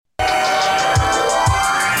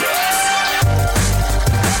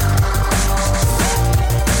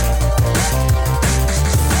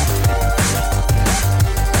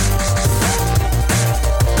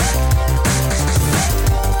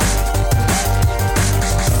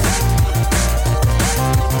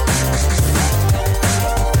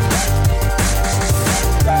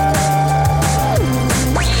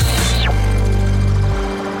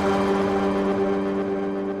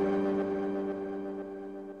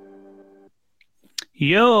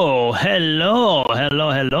Yo, hello,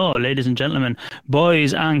 ladies and gentlemen,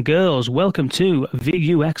 boys and girls. Welcome to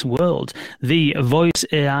VUX World, the voice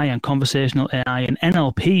AI and conversational AI and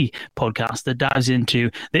NLP podcast that dives into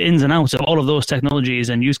the ins and outs of all of those technologies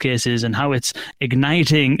and use cases and how it's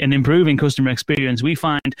igniting and improving customer experience. We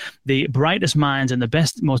find the brightest minds and the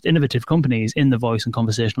best, most innovative companies in the voice and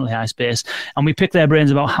conversational AI space, and we pick their brains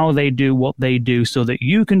about how they do what they do so that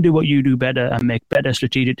you can do what you do better and make better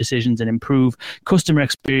strategic decisions and improve customer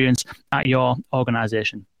experience at your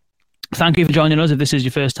organization. Thank you for joining us. If this is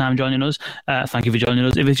your first time joining us, thank you for joining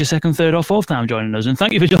us. If it's your second, third, or fourth time joining us, and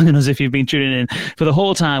thank you for joining us if you've been tuning in for the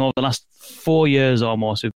whole time over the last 4 years or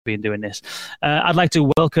more we've been doing this. I'd like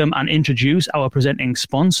to welcome and introduce our presenting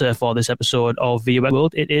sponsor for this episode of VUX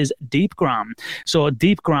World. It is Deepgram. So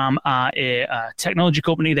Deepgram are a technology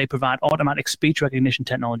company. They provide automatic speech recognition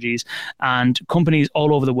technologies, and companies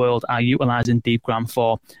all over the world are utilizing Deepgram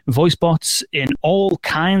for voice bots in all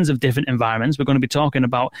kinds of different environments. We're going to be talking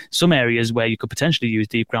about some areas where you could potentially use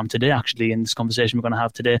Deepgram today, actually, in this conversation we're going to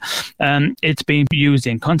have today. It's been used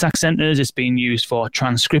in contact centers. It's been used for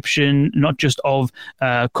transcription, not just of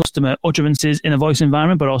customer utterances in a voice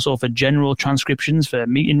environment, but also for general transcriptions, for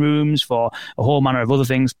meeting rooms, for a whole manner of other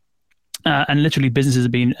things. And literally businesses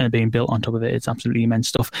are being built on top of it. It's absolutely immense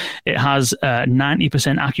stuff. It has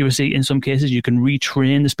 90% accuracy in some cases. You can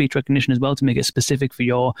retrain the speech recognition as well to make it specific for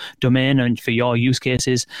your domain and for your use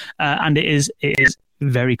cases. And it is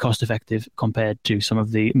very cost effective compared to some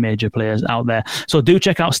of the major players out there. So do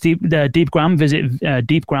check out Deepgram. Visit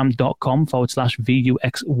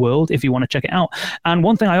deepgram.com/VUX World if you want to check it out. And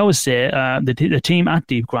one thing I always say, the team at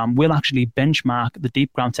Deepgram will actually benchmark the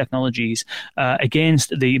Deepgram technologies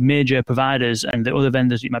against the major providers and the other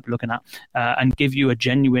vendors you might be looking at, and give you a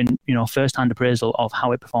genuine, first-hand appraisal of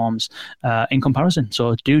how it performs in comparison.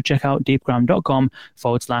 So do check out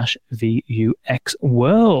deepgram.com/VUX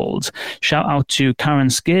World. Shout out to Karen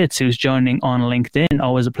Skates, who's joining on LinkedIn.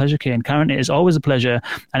 Always a pleasure, Kane. Karen, it is always a pleasure.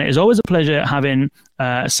 And it is always a pleasure having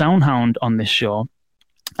SoundHound on this show.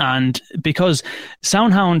 And because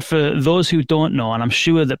SoundHound, for those who don't know, and I'm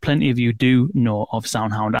sure that plenty of you do know of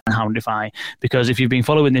SoundHound and Houndify, because if you've been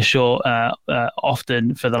following this show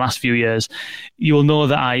often for the last few years, you will know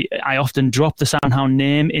that I often drop the SoundHound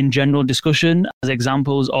name in general discussion as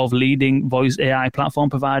examples of leading voice AI platform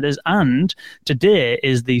providers. And today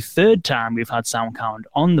is the third time we've had SoundHound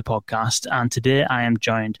on the podcast. And today I am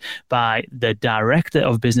joined by the Director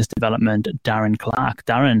of Business Development, Darren Clark.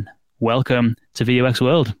 Darren, welcome to VUX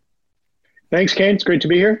World. Thanks, Kane. It's great to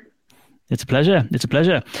be here. It's a pleasure. It's a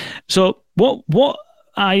pleasure. So what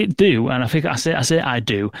I do, and I think I say I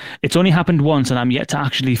do, it's only happened once and I'm yet to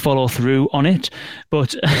actually follow through on it.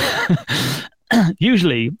 But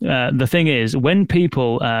usually the thing is, when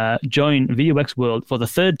people join VUX World for the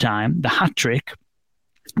third time, the hat trick,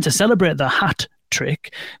 to celebrate the hat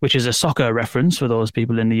trick, which is a soccer reference for those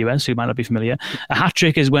people in the US who might not be familiar. A hat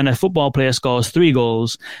trick is when a football player scores 3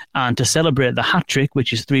 goals, and to celebrate the hat trick,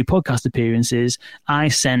 which is 3 podcast appearances, I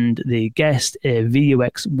send the guest a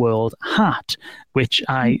VUX World hat, which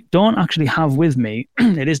I don't actually have with me.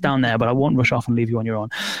 It is down there, but I won't rush off and leave you on your own.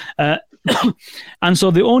 And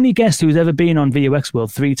so the only guest who's ever been on VUX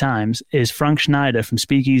World 3 times is Frank Schneider from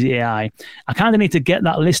Speakeasy AI. I kind of need to get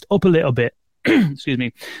that list up a little bit. Excuse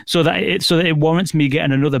me, so that it warrants me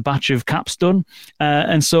getting another batch of caps done.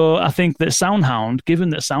 And so I think that SoundHound,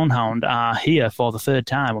 given that SoundHound are here for the third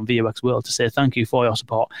time on VUX World to say thank you for your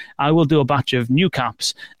support, I will do a batch of new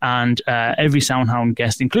caps, and every SoundHound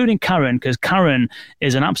guest, including Karen, because Karen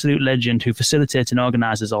is an absolute legend who facilitates and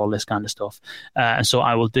organizes all this kind of stuff. And so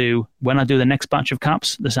I will do, when I do the next batch of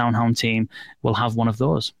caps, the SoundHound team will have one of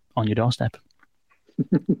those on your doorstep.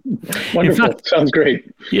 Wonderful. Sounds great.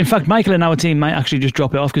 In fact, Michael and our team might actually just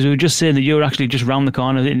drop it off, because we were just saying that you're actually just round the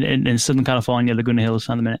corner in Southern California, Laguna Hills,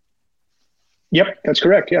 at the minute. Yep, that's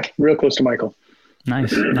correct. Yeah, real close to Michael.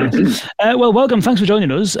 Nice. Well, welcome. Thanks for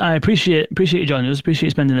joining us. I appreciate you joining us. Appreciate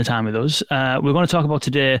you spending the time with us. We're going to talk about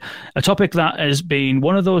today a topic that has been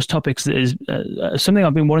one of those topics that is something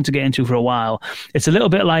I've been wanting to get into for a while. It's a little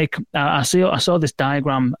bit like I saw this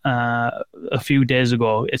diagram a few days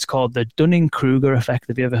ago. It's called the Dunning-Kruger effect.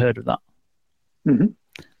 Have you ever heard of that? Mm-hmm.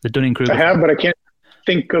 The Dunning-Kruger. I have, but I can't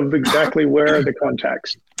think of exactly where the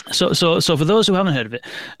context. So for those who haven't heard of it,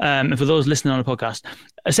 and for those listening on the podcast,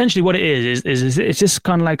 essentially what it is it's this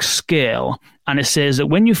kind of like scale, and it says that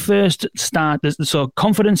when you first start, so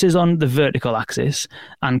confidence is on the vertical axis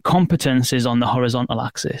and competence is on the horizontal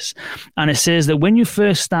axis. And it says that when you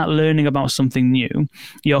first start learning about something new,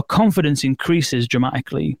 your confidence increases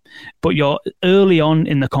dramatically, but you're early on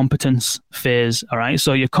in the competence phase, all right?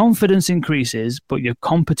 So your confidence increases, but your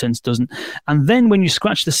competence doesn't. And then when you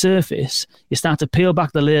scratch the surface, you start to peel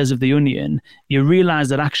back the layers of the onion, you realize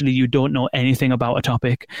that actually you don't know anything about a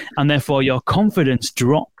topic, and therefore your confidence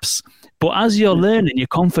drops. But as you're learning, your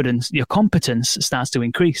competence starts to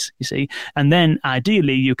increase, you see. And then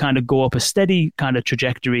ideally, you kind of go up a steady kind of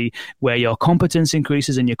trajectory where your competence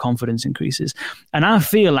increases and your confidence increases. And I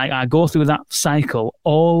feel like I go through that cycle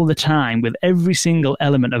all the time with every single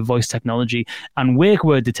element of voice technology and wake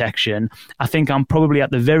word detection. I think I'm probably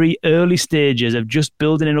at the very early stages of just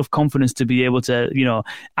building enough confidence to be able to,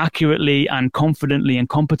 accurately and confidently and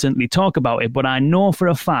competently talk about it. But I know for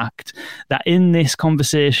a fact that in this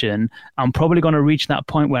conversation, I'm probably going to reach that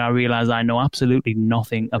point where I realize I know absolutely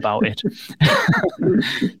nothing about it.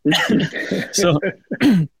 So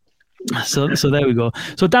there we go.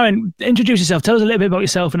 So Darren, introduce yourself. Tell us a little bit about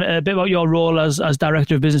yourself and a bit about your role as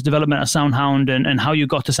Director of Business Development at SoundHound and how you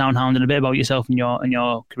got to SoundHound, and a bit about yourself and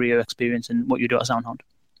your career experience and what you do at SoundHound.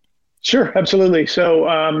 Sure, absolutely. So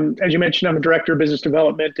as you mentioned, I'm a Director of Business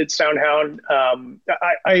Development at SoundHound.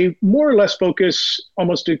 I more or less focus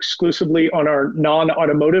almost exclusively on our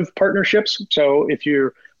non-automotive partnerships. So if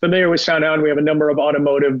you're familiar with SoundHound, we have a number of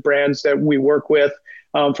automotive brands that we work with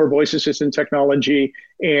for voice assistant technology.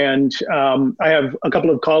 And I have a couple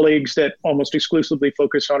of colleagues that almost exclusively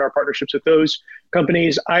focus on our partnerships with those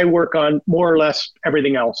companies. I work on more or less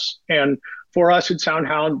everything else. And for us at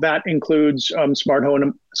SoundHound, that includes smart home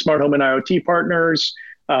and IoT partners,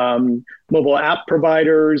 mobile app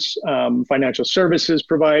providers, financial services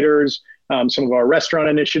providers, some of our restaurant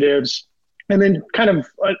initiatives, and then kind of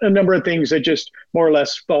a number of things that just more or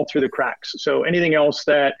less fall through the cracks. So anything else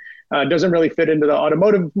that doesn't really fit into the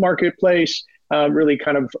automotive marketplace really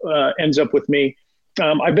kind of ends up with me.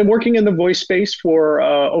 I've been working in the voice space for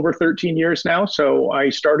over 13 years now. So I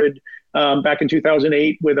started back in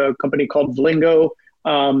 2008 with a company called Vlingo.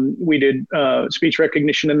 We did speech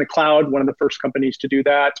recognition in the cloud, one of the first companies to do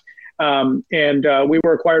that. And we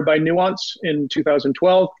were acquired by Nuance in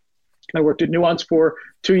 2012. I worked at Nuance for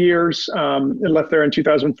 2 years and left there in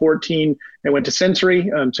 2014. I went to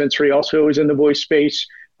Sensory. Sensory also is in the voice space,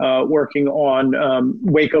 working on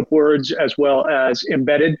wake-up words as well as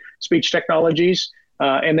embedded speech technologies.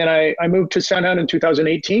 And then I moved to SoundHound in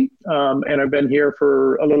 2018, and I've been here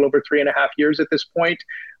for a little over 3.5 years at this point.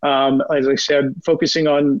 As I said, focusing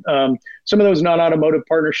on some of those non-automotive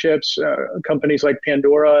partnerships, companies like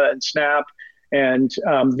Pandora and Snap and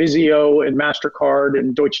Vizio and MasterCard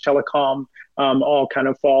and Deutsche Telekom, all kind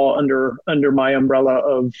of fall under my umbrella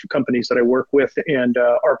of companies that I work with and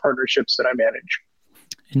our partnerships that I manage.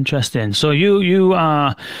 Interesting. So you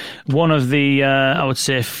are one of the, I would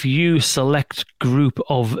say, few select group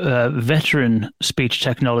of veteran speech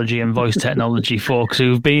technology and voice technology folks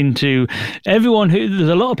who've been to there's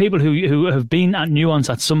a lot of people who have been at Nuance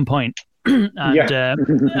at some point. And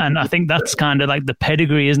and I think that's kind of like the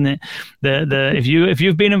pedigree, isn't it? If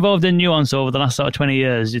you've been involved in Nuance over the last sort of 20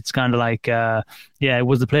 years, it's kind of like, it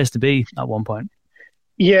was the place to be at one point.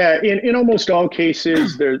 Yeah, in almost all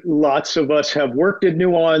cases, lots of us have worked at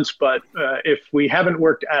Nuance, but if we haven't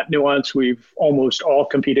worked at Nuance, we've almost all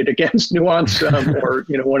competed against Nuance or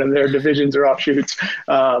one of their divisions or offshoots.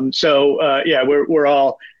 We're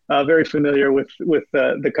all very familiar with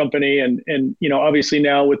the company, and obviously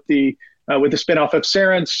now with the spinoff of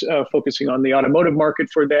Cerence, focusing on the automotive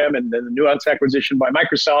market for them, and then the Nuance acquisition by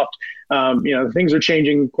Microsoft. Things are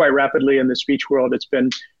changing quite rapidly in the speech world. It's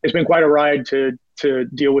been quite a ride to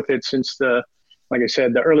deal with it since like I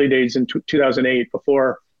said, the early days in 2008,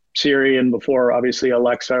 before Siri and before obviously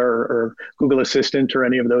Alexa or Google Assistant or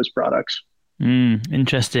any of those products.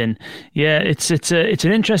 Interesting. Yeah, it's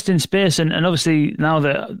an interesting space, and obviously now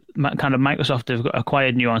that kind of Microsoft have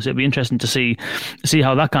acquired Nuance, it'll be interesting to see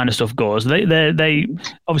how that kind of stuff goes. They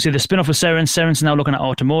obviously the spin-off of Cerence is now looking at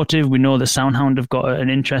automotive. We know that SoundHound have got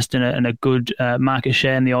an interest in a good market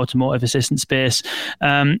share in the automotive assistant space.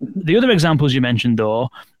 The other examples you mentioned though,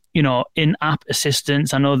 in-app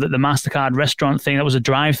assistance. I know that the MasterCard restaurant thing, that was a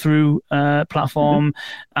drive-through platform.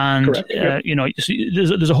 And, correct,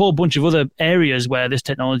 there's a whole bunch of other areas where this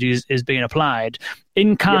technology is being applied.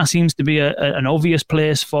 In-car seems to be an obvious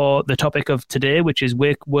place for the topic of today, which is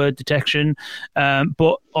wake word detection.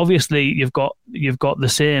 But obviously you've got the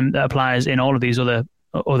same that applies in all of these other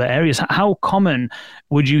areas. How common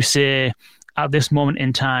would you say at this moment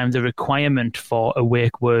in time the requirement for a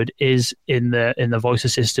wake word is in the voice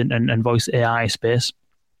assistant and voice AI space?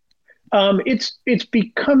 It's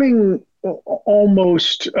becoming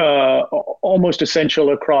almost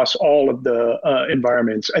essential across all of the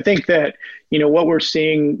environments. I think that what we're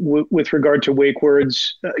seeing with regard to wake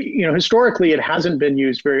words, historically it hasn't been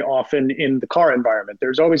used very often in the car environment.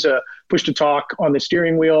 There's always a push to talk on the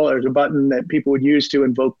steering wheel. There's a button that people would use to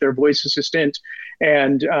invoke their voice assistant,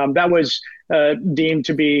 and that was deemed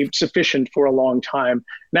to be sufficient for a long time.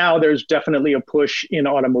 Now there's definitely a push in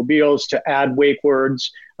automobiles to add wake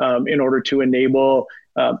words in order to enable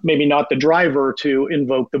maybe not the driver to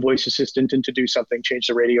invoke the voice assistant and to do something, change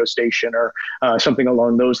the radio station or something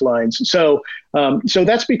along those lines. So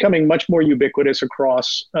that's becoming much more ubiquitous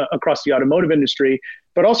across the automotive industry,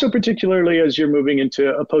 but also particularly as you're moving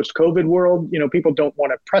into a post-COVID world. People don't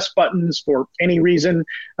want to press buttons for any reason.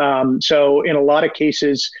 So in a lot of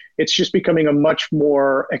cases, it's just becoming a much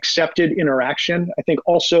more accepted interaction. I think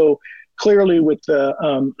also clearly with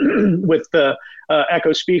the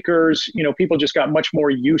Echo speakers, people just got much more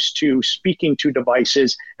used to speaking to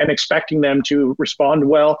devices and expecting them to respond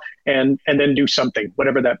well and then do something,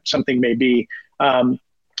 whatever that something may be.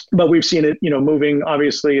 But we've seen it, moving.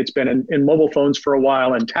 Obviously, it's been in mobile phones for a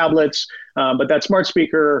while and tablets. But that smart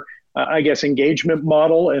speaker, engagement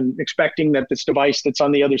model and expecting that this device that's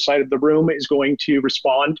on the other side of the room is going to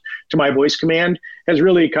respond to my voice command has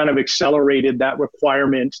really kind of accelerated that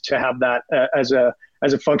requirement to have that as a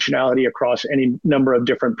functionality across any number of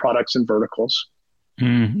different products and verticals.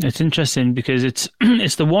 It's interesting because it's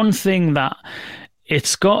the one thing that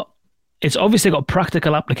it's obviously got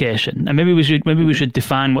practical application, and maybe we should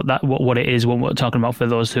define what it is when we're talking about for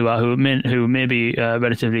those who may be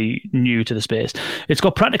relatively new to the space. It's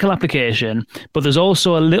got practical application, but there's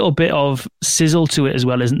also a little bit of sizzle to it as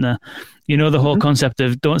well, isn't there? The whole concept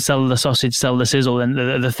of don't sell the sausage, sell the sizzle, and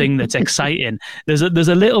the thing that's exciting. There's a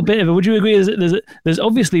little bit of it. Would you agree? There's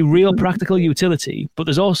obviously real practical utility, but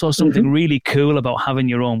there's also something really cool about having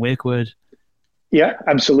your own wake word. Yeah,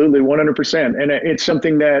 absolutely, 100%. And it's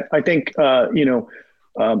something that I think,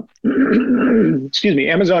 excuse me,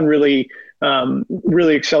 Amazon really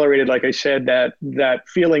accelerated, like I said, that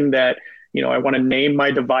feeling that, I want to name my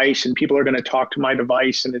device and people are going to talk to my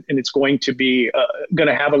device and it's going to be going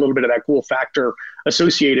to have a little bit of that cool factor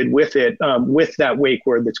associated with it, with that wake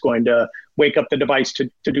word that's going to wake up the device to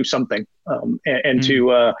do something and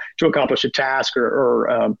to accomplish a task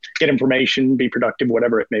or get information, be productive,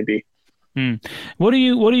 whatever it may be. What do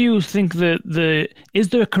you think is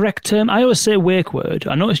there a correct term? I always say wake word.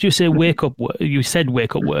 I noticed you say wake up word. You said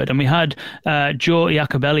wake up word, and we had Joe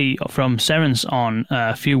Iacobelli from Cerence on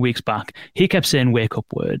a few weeks back. He kept saying wake up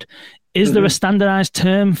word. Is there a standardized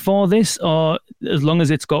term for this, or as long as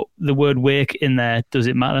it's got the word wake in there, does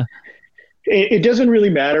it matter? It doesn't really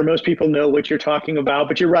matter. Most people know what you're talking about,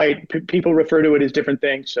 but you're right. People refer to it as different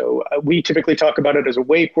things. So we typically talk about it as a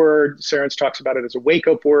wake word. Cerence talks about it as a wake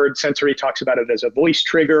up word. Sensory talks about it as a voice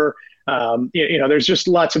trigger. There's just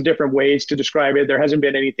lots of different ways to describe it. There hasn't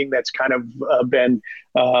been anything that's kind of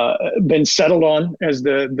been settled on as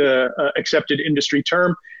the accepted industry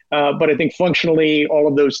term. But I think functionally, all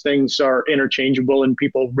of those things are interchangeable and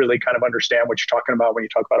people really kind of understand what you're talking about when you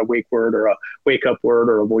talk about a wake word or a wake up word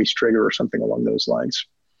or a voice trigger or something along those lines.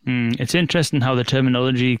 It's interesting how the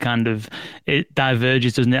terminology it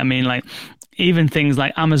diverges, doesn't it? I mean, like even things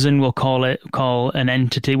like Amazon will call an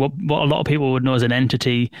entity, what a lot of people would know as an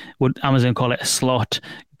entity, would Amazon call it a slot.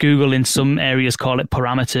 Google in some areas call it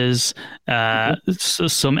parameters. So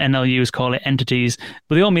some NLUs call it entities,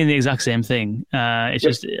 but they all mean the exact same thing. It's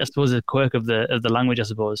just, I suppose, a quirk of the language, I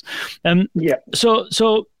suppose.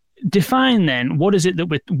 So define then what is it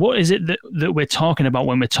that we're talking about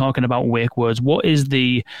when we're talking about wake words? What is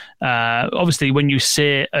the obviously when you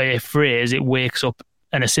say a phrase, it wakes up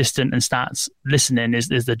an assistant and starts listening is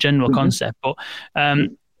the general concept, but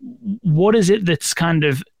what is it that's kind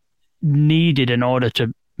of needed in order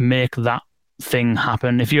to make that thing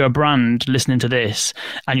happen? If you're a brand listening to this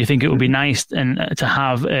and you think it would be nice and to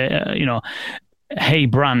have hey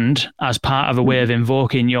brand as part of a way of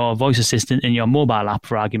invoking your voice assistant in your mobile app,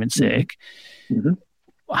 for argument's sake,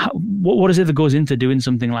 what is it that goes into doing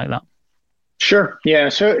something like that? Sure. Yeah.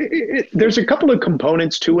 So there's a couple of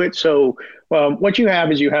components to it. So what you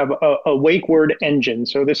have is you have a wake word engine.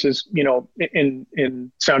 So this is,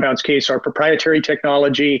 in SoundHound's case, our proprietary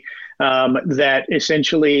technology that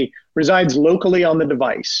essentially resides locally on the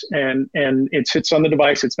device, and it sits on the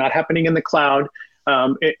device. It's not happening in the cloud.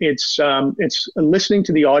 It's listening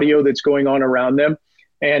to the audio that's going on around them,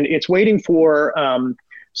 and it's waiting for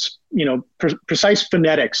precise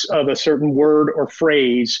phonetics of a certain word or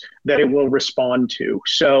phrase that it will respond to.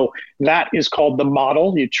 So that is called the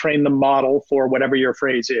model. You train the model for whatever your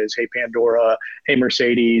phrase is. Hey, Pandora. Hey,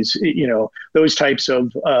 Mercedes. Those types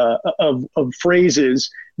of phrases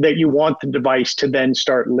that you want the device to then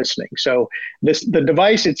start listening. So the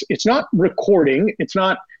device, it's not recording. It's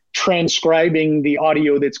not transcribing the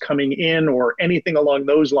audio that's coming in or anything along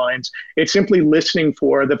those lines. It's simply listening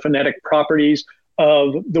for the phonetic properties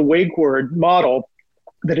of the wake word model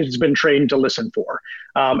that it's been trained to listen for.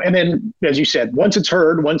 And then, as you said, once it's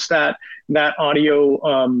heard, once that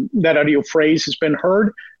audio phrase has been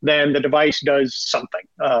heard, then the device does something.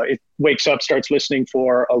 It wakes up, starts listening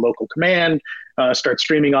for a local command, starts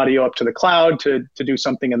streaming audio up to the cloud to do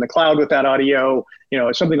something in the cloud with that audio,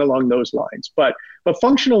 something along those lines. But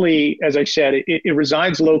functionally, as I said, it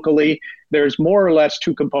resides locally. There's more or less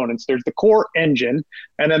two components. There's the core engine,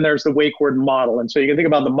 and then there's the wake word model. And so you can think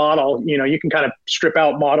about the model, you can kind of strip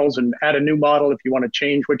out models and add a new model if you want to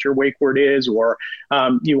change what your wake word is, or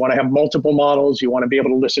you want to have multiple models. You want to be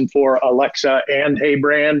able to listen for Alexa and Hey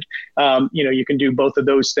Brand. You can do both of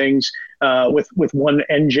those things with one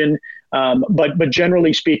engine. But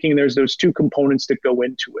generally speaking, there's those two components that go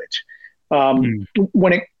into it.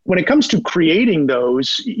 When it comes to creating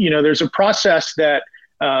those, there's a process that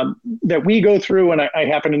we go through, and I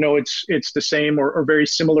happen to know it's the same or very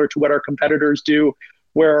similar to what our competitors do,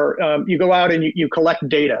 where you go out and you collect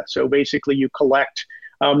data. So basically, you collect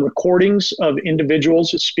recordings of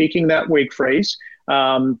individuals speaking that wake phrase.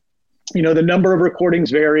 The number of recordings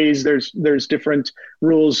varies. There's different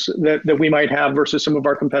rules that we might have versus some of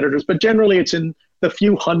our competitors, but generally, it's in the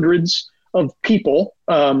few hundreds of people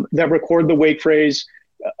that record the wake phrase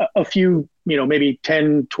a few, maybe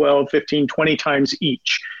 10, 12, 15, 20 times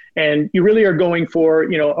each. And you really are going for,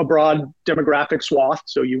 a broad demographic swath.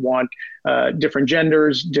 So you want different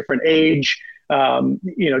genders, different age,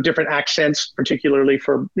 different accents, particularly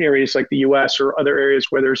for areas like the US or other areas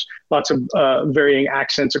where there's lots of varying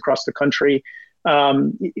accents across the country.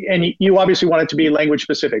 And you obviously want it to be language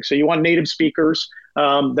specific. So you want native speakers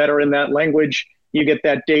that are in that language. You get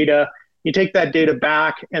that data. You take that data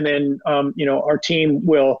back, and then our team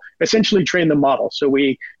will essentially train the model. So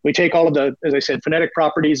we take all of the, as I said, phonetic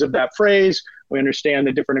properties of that phrase. We understand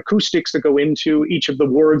the different acoustics that go into each of the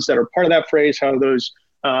words that are part of that phrase, how those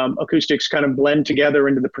acoustics kind of blend together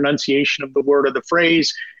into the pronunciation of the word or the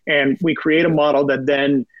phrase. And we create a model that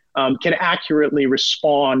then can accurately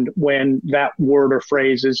respond when that word or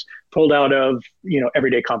phrase is pulled out of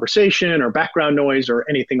everyday conversation or background noise or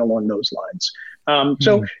anything along those lines.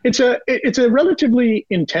 So it's a relatively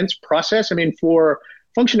intense process. I mean, for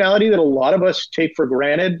functionality that a lot of us take for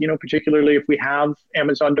granted, particularly if we have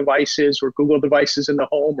Amazon devices or Google devices in the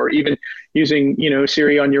home, or even using,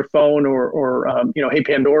 Siri on your phone or Hey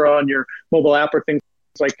Pandora on your mobile app or things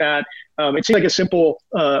like that. It seems like a simple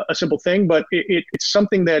thing, but it's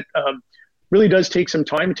something that really does take some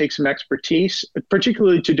time. It takes some expertise,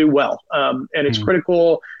 particularly to do well. And it's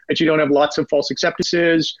critical that you don't have lots of false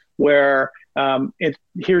acceptances where it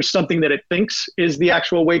hears something that it thinks is the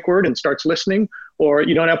actual wake word and starts listening, or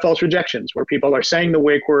you don't have false rejections where people are saying the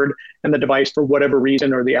wake word and the device, for whatever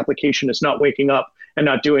reason, or the application is not waking up and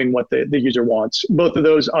not doing what the user wants. Both of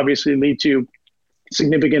those obviously lead to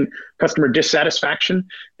significant customer dissatisfaction,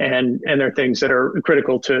 and they're things that are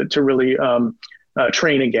critical to really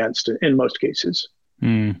train against in most cases.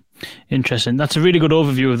 Interesting. That's a really good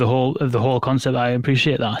overview of the whole concept. I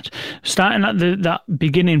appreciate that. Starting at that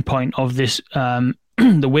beginning point of this,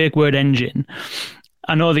 the wake word engine.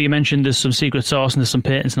 I know that you mentioned there's some secret sauce and there's some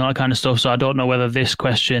patents and all that kind of stuff. So I don't know whether this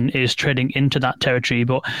question is treading into that territory,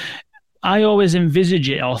 but I always envisage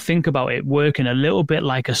it or think about it working a little bit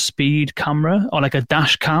like a speed camera or like a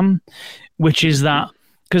dash cam, which is that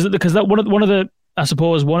because that one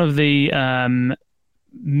of the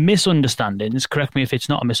misunderstandings, correct me if it's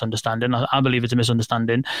not a misunderstanding, I believe it's a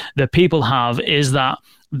misunderstanding, that people have is that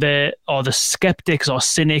the skeptics or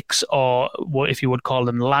cynics, or what if you would call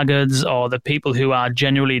them laggards, or the people who are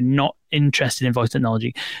genuinely not interested in voice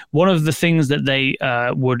technology, one of the things that they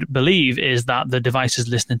would believe is that the device is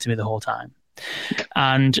listening to me the whole time.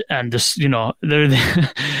 And this,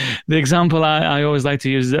 the example I always like to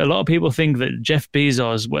use, a lot of people think that Jeff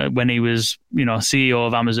Bezos, when he was, CEO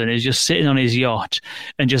of Amazon, is just sitting on his yacht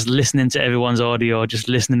and just listening to everyone's audio, just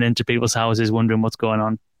listening into people's houses, wondering what's going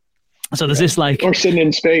on. So there's this or sitting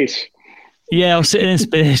in space. Yeah, I was sitting in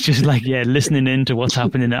space, just listening into what's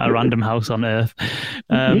happening at a random house on Earth.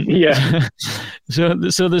 So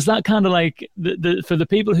there's that kind of for the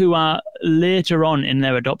people who are later on in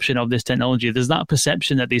their adoption of this technology, there's that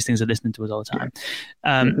perception that these things are listening to us all the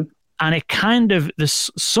time. and it kind of,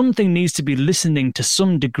 something needs to be listening to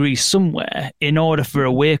some degree somewhere in order for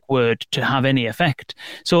a wake word to have any effect.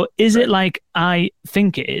 So is it like I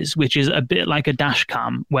think it is, which is a bit like a dash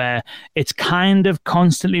cam, where it's kind of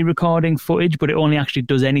constantly recording footage, but it only actually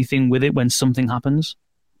does anything with it when something happens?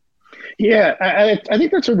 Yeah, I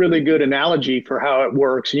think that's a really good analogy for how it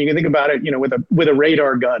works. And you can think about it, with a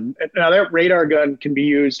radar gun. Now, that radar gun can be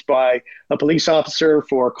used by a police officer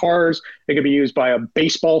for cars. It can be used by a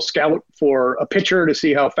baseball scout for a pitcher to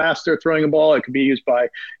see how fast they're throwing a ball. It could be used by,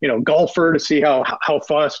 golfer to see how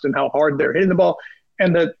fast and how hard they're hitting the ball.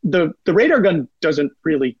 And the radar gun doesn't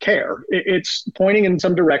really care. It's pointing in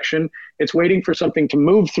some direction. It's waiting for something to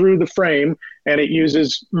move through the frame, and it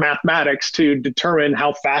uses mathematics to determine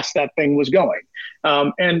how fast that thing was going.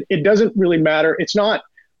 And it doesn't really matter. It's not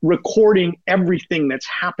recording everything that's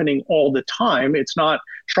happening all the time. It's not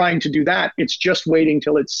trying to do that. It's just waiting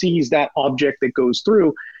till it sees that object that goes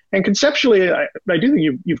through. And conceptually, I do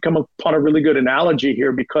think you've come upon a really good analogy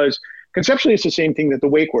here, because conceptually, it's the same thing that the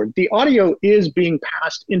wake word. The audio is being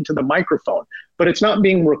passed into the microphone, but it's not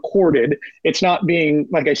being recorded. It's not being,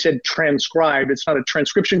 like I said, transcribed. It's not a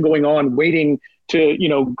transcription going on, waiting to,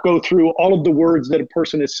 go through all of the words that a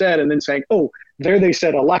person has said and then saying, oh, there they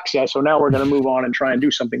said Alexa, so now we're going to move on and try and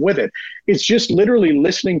do something with it. It's just literally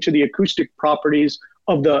listening to the acoustic properties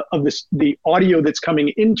of the audio that's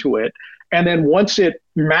coming into it. And then once it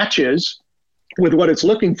matches with what it's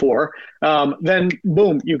looking for, then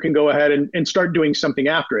boom, you can go ahead and start doing something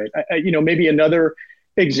after it. Maybe another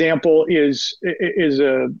example is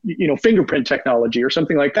fingerprint technology or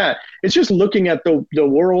something like that. It's just looking at the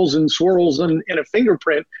whirls and swirls in a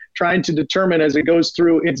fingerprint, trying to determine as it goes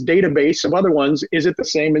through its database of other ones, is it the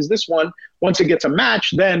same as this one? Once it gets a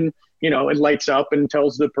match, then it lights up and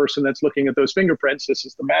tells the person that's looking at those fingerprints, this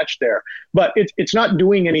is the match there. But it's not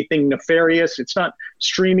doing anything nefarious. It's not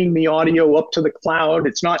streaming the audio up to the cloud.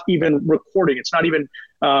 It's not even recording. It's not even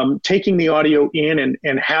taking the audio in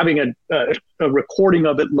and having a recording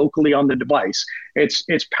of it locally on the device.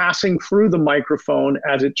 It's passing through the microphone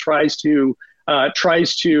as it tries to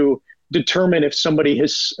determine if somebody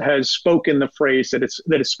has spoken the phrase that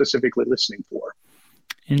it's specifically listening for.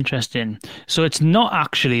 Interesting. So it's not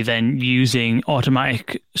actually then using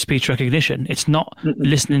automatic speech recognition. It's not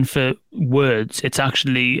listening for words. It's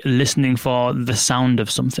actually listening for the sound of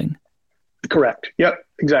something. Correct. Yep.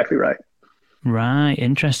 Exactly right. Right.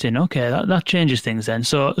 Interesting. Okay. That changes things then.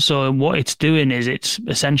 So what it's doing is it's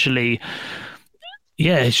essentially,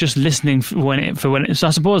 it's just listening for when it. So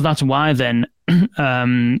I suppose that's why then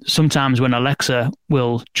sometimes when Alexa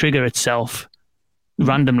will trigger itself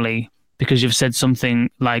randomly, because you've said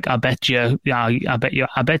something like, I bet you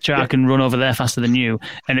I can run over there faster than you.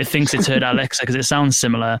 And it thinks it's heard Alexa because it sounds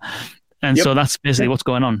similar. And so that's basically what's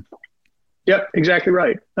going on. Yep, exactly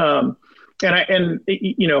right.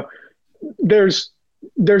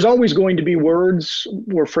 There's always going to be words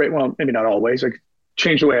or phrase. Well, maybe not always. I could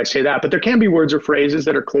change the way I say that, but there can be words or phrases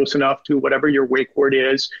that are close enough to whatever your wake word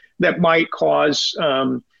is that might cause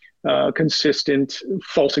consistent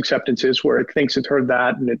false acceptances where it thinks it heard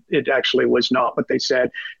that and it actually was not what they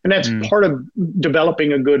said. And that's part of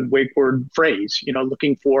developing a good wake word phrase,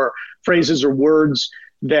 looking for phrases or words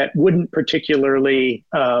that wouldn't particularly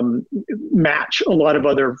match a lot of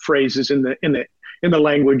other phrases in the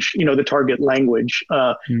language, the target language.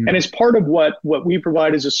 And it's part of what we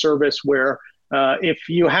provide as a service where if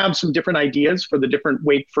you have some different ideas for the different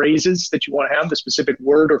wake phrases that you want to have, the specific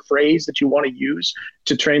word or phrase that you want to use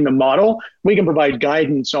to train the model, we can provide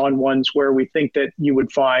guidance on ones where we think that you would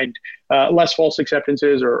find less false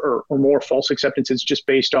acceptances or more false acceptances just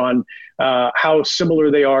based on how similar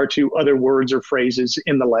they are to other words or phrases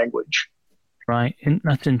in the language. Right.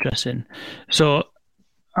 That's interesting. So,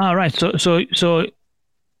 all right. So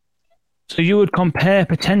you would compare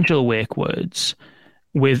potential wake words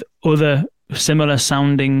with other similar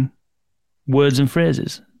sounding words and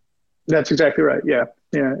phrases. That's exactly right. Yeah.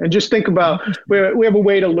 And just think about, we have a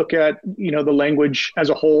way to look at, the language as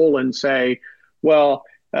a whole and say, well,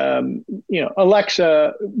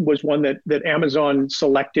 Alexa was one that Amazon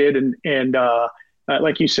selected. And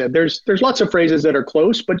like you said, there's lots of phrases that are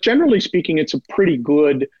close, but generally speaking, it's a pretty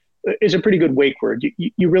good wake word.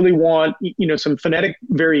 You really want, some phonetic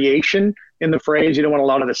variation in the phrase. You don't want a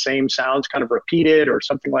lot of the same sounds kind of repeated or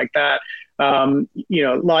something like that.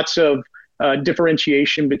 Lots of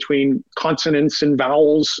differentiation between consonants and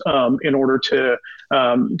vowels in order to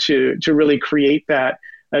really create that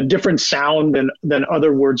a different sound than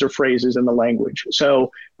other words or phrases in the language.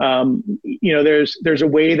 So, there's a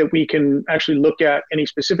way that we can actually look at any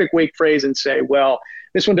specific wake phrase and say, well,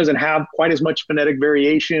 this one doesn't have quite as much phonetic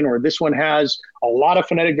variation, or this one has a lot of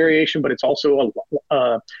phonetic variation, but it's also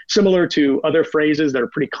similar to other phrases that are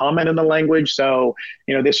pretty common in the language. So,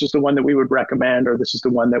 this is the one that we would recommend, or this is the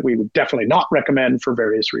one that we would definitely not recommend for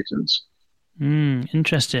various reasons.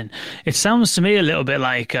 Interesting. It sounds to me a little bit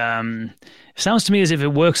like, it sounds to me as if it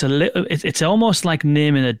works a little, it's almost like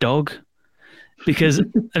naming a dog. Because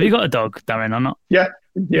have you got a dog, Darren, or not? Yeah,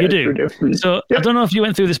 you do. So yeah. I don't know if you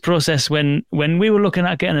went through this process when we were looking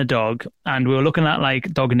at getting a dog and we were looking at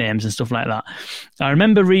like dog names and stuff like that. I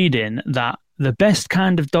remember reading that the best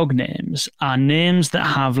kind of dog names are names that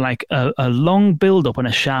have like a long build up and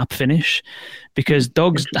a sharp finish, because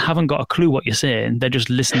dogs haven't got a clue what you're saying. They're just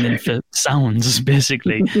listening for sounds,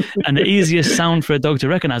 basically. And the easiest sound for a dog to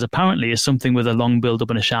recognize apparently is something with a long build up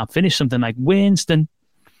and a sharp finish, something like Winston.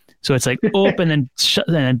 So it's like open and shut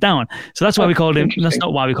and down. So that's why we called him. That's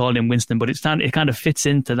not why we called him Winston, but it kind of fits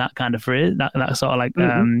into that kind of phrase, that sort of like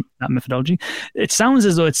that methodology. It sounds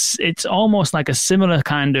as though it's almost like a similar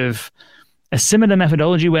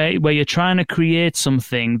methodology where you're trying to create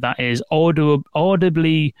something that is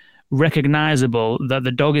audibly recognizable, that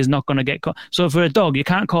the dog is not going to get caught. So for a dog, you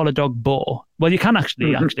can't call a dog Bo. Well, you can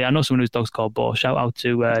actually. I know someone whose dog's called Bo. Shout out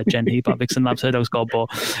to Jen Heap at Vixen Labs. Her dog's called Bo.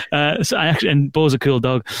 And Bo's a cool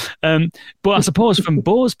dog. But I suppose from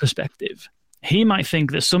Bo's perspective, he might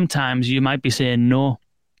think that sometimes you might be saying no.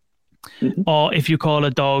 Or if you call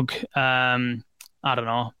a dog, I don't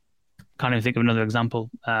know, can't even think of another example.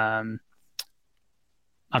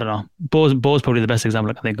 I don't know. Bo's probably the best example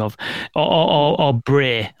I can think of, or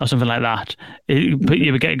bray or something like that. You're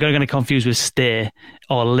going to confuse with stay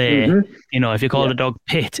or lay. If you call a dog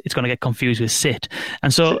pit, it's going to get confused with sit.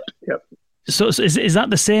 And so, so is that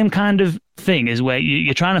the same kind of thing? Is where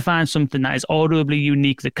you're trying to find something that is audibly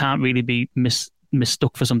unique that can't really be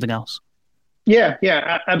mistook for something else? Yeah,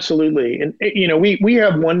 absolutely. And we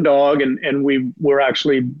have one dog, and we're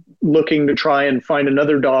actually looking to try and find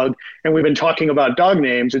another dog, and we've been talking about dog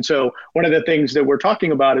names. And so one of the things that we're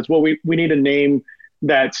talking about is, well, we need a name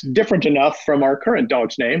that's different enough from our current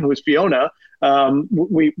dog's name, who is Fiona.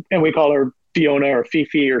 We call her Fiona or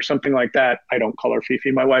Fifi or something like that. I don't call her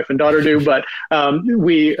Fifi, my wife and daughter do, but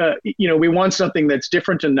we want something that's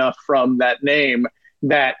different enough from that name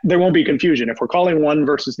that there won't be confusion. If we're calling one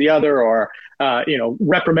versus the other, or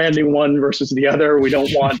reprimanding one versus the other, we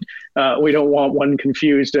don't want one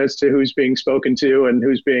confused as to who's being spoken to and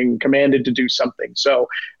who's being commanded to do something. So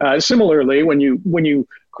similarly, when you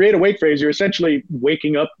create a wake phrase, you're essentially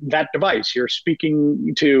waking up that device. You're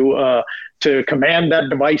speaking to command that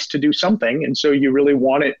device to do something, and so you really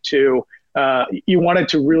want it to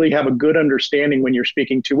really have a good understanding when you're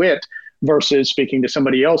speaking to it, versus speaking to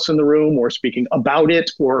somebody else in the room or speaking about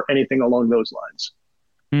it or anything along those lines.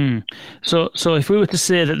 So if we were to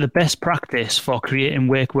say that the best practice for creating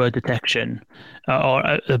wake word detection,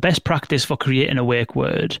 or the best practice for creating a wake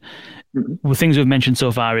word, the things we've mentioned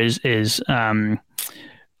so far is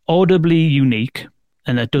audibly unique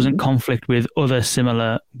and that doesn't conflict with other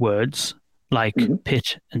similar words like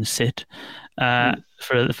pit and sit.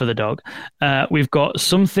 For the dog, we've got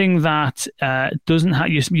something that doesn't have.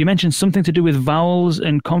 You mentioned something to do with vowels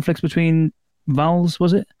and conflicts between vowels.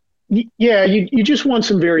 Was it? Yeah, you just want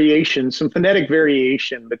some variation, some phonetic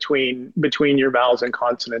variation between your vowels and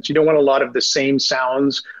consonants. You don't want a lot of the same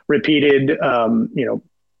sounds repeated.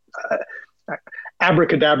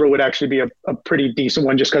 Abracadabra would actually be a pretty decent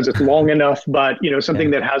one just because it's long enough, but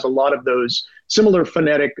something that has a lot of those similar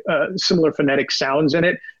phonetic sounds in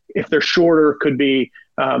it, if they're shorter,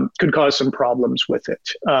 could cause some problems with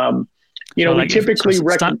it. So we typically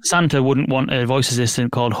Santa wouldn't want a voice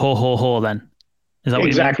assistant called ho ho ho. Then is that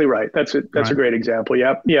exactly right? That's a great example.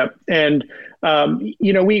 Yep. And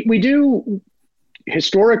we do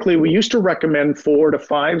historically, we used to recommend 4 to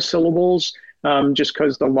 5 syllables. Just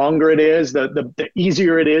because the longer it is, the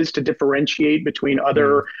easier it is to differentiate between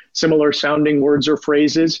other similar sounding words or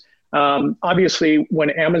phrases. Obviously, when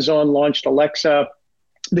Amazon launched Alexa,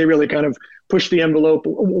 they really kind of pushed the envelope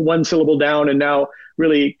 1 syllable down, and now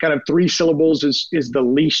really kind of 3 syllables is the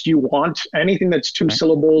least you want. Anything that's 2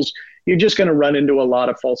 syllables, you're just going to run into a lot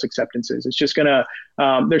of false acceptances. It's just going to,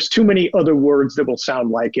 there's too many other words that will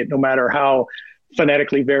sound like it, no matter how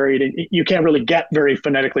phonetically varied. You can't really get very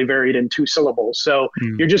phonetically varied in 2 syllables. So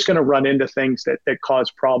you're just going to run into things that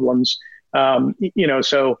cause problems.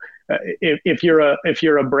 So if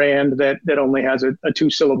you're a brand that only has a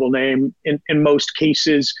 2-syllable name, in most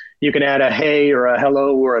cases you can add a hey or a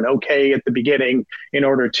hello or an okay at the beginning in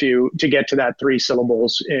order to get to that 3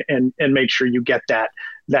 syllables and make sure you get that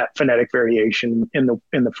phonetic variation in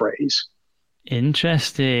the phrase.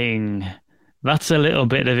 Interesting. That's a little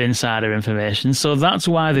bit of insider information. So that's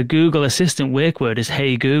why the Google Assistant wake word is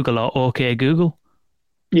Hey Google or OK Google.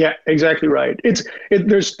 Yeah, exactly right.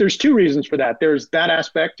 There's 2 reasons for that. There's that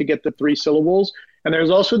aspect to get the 3 syllables, and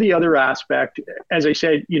there's also the other aspect. As I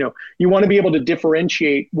said, you want to be able to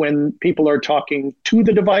differentiate when people are talking to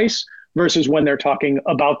the device versus when they're talking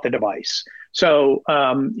about the device. So,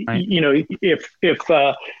 right.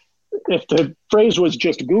 If the phrase was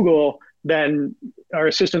just Google, then our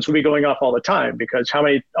assistants would be going off all the time, because how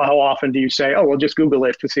often do you say, oh, well, just Google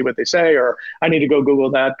it to see what they say, or I need to go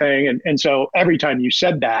Google that thing. And so every time you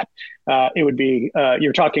said that, it would be,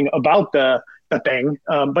 you're talking about the thing.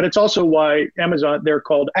 But it's also why Amazon, they're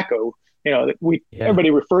called Echo.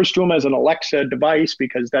 Everybody refers to them as an Alexa device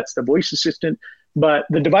because that's the voice assistant, but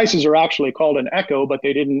the devices are actually called an Echo, but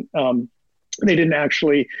they didn't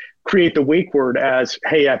actually create the wake word as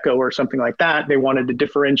Hey Echo or something like that. They wanted to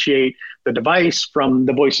differentiate the device from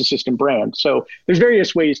the voice assistant brand. So there's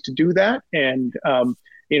various ways to do that. And,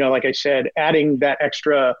 like I said, adding that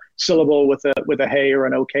extra syllable with a hey or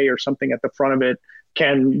an okay or something at the front of it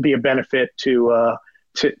can be a benefit to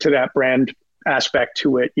that brand aspect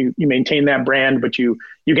to it. You maintain that brand, but you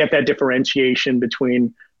get that differentiation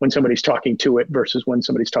between when somebody's talking to it versus when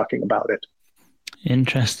somebody's talking about it.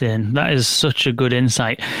 Interesting. That is such a good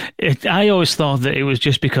insight. I always thought that it was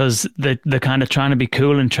just because they're kind of trying to be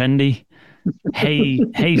cool and trendy. Hey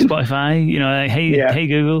Spotify, hey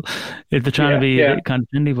Google. If they're trying to be kind of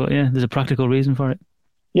trendy, but there's a practical reason for it.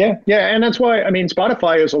 Yeah, and that's why,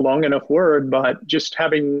 Spotify is a long enough word, but just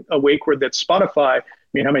having a wake word that's Spotify.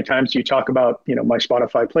 How many times do you talk about, my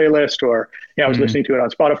Spotify playlist, or, I was listening to it on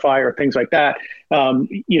Spotify, or things like that.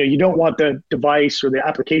 You don't want the device or the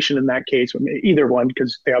application in that case, either one,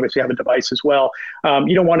 because they obviously have a device as well.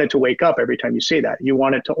 You don't want it to wake up every time you say that. You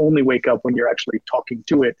want it to only wake up when you're actually talking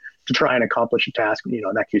to it to try and accomplish a task, in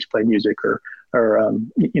that case, play music or a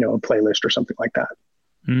playlist or something like that.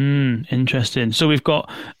 Interesting. So we've got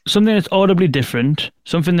something that's audibly different,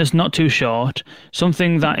 something that's not too short,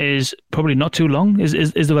 something that is probably not too long.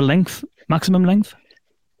 Is there a maximum length?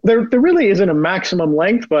 There really isn't a maximum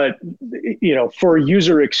length, but for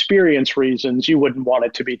user experience reasons, you wouldn't want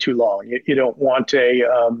it to be too long. You don't want a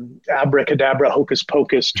abracadabra, hocus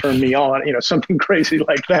pocus, turn me on, something crazy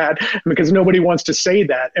like that, because nobody wants to say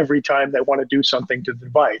that every time they want to do something to the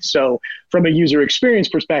device. So from a user experience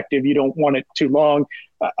perspective, you don't want it too long.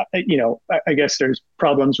 I guess there's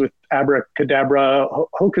problems with abracadabra,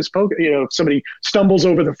 hocus pocus. If somebody stumbles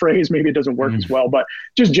over the phrase, maybe it doesn't work as well. But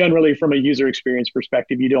just generally, from a user experience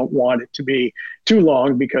perspective, you don't want it to be too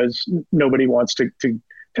long, because nobody wants to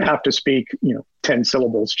have to speak, 10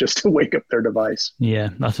 syllables just to wake up their device. Yeah,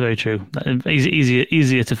 that's very true.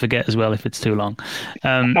 Easier to forget as well if it's too long.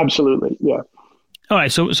 Absolutely, yeah. All right,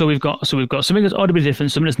 so we've got something that's audibly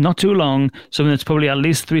different, something that's not too long, something that's probably at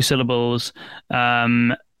least 3 syllables,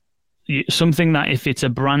 something that if it's a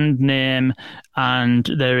brand name and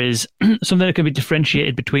there is something that can be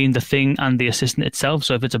differentiated between the thing and the assistant itself.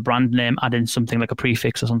 So if it's a brand name, add in something like a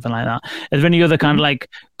prefix or something like that. Are there any other kind of like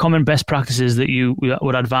common best practices that you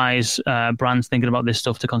would advise brands thinking about this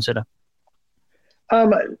stuff to consider?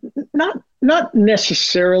 Not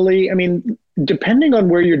necessarily. Depending on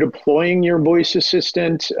where you're deploying your voice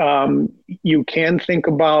assistant, you can think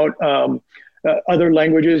about other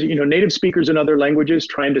languages, native speakers in other languages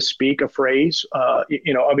trying to speak a phrase.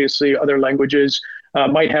 Obviously other languages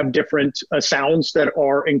might have different sounds that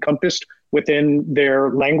are encompassed within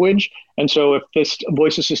their language. And so if this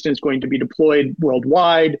voice assistant is going to be deployed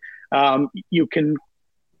worldwide, you can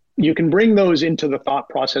bring those into the thought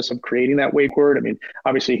process of creating that wake word.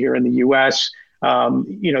 Obviously here in the US,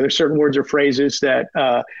 there's certain words or phrases that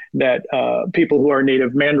people who are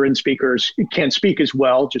native Mandarin speakers can't speak as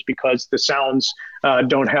well, just because the sounds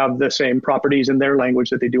don't have the same properties in their language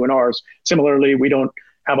that they do in ours. Similarly, we don't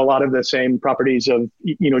have a lot of the same properties of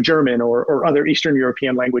German or other Eastern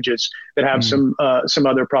European languages that have some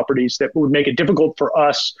other properties that would make it difficult for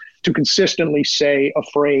us to consistently say a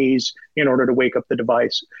phrase in order to wake up the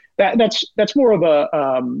device. That's more of a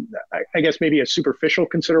I guess maybe a superficial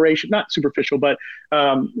consideration, not superficial, but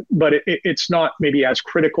it's not maybe as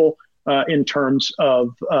critical in terms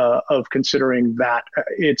of considering that.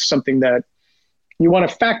 It's something that you want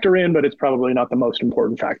to factor in, but it's probably not the most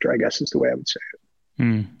important factor, I guess, is the way I would say it.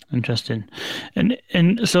 Interesting.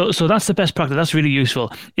 And so that's the best practice. That's really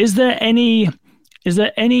useful. Is there any Is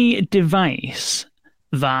there any device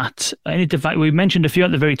we mentioned a few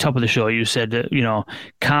at the very top of the show? You said that,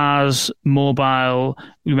 cars, mobile,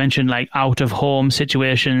 we mentioned like out of home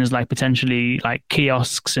situations, like potentially like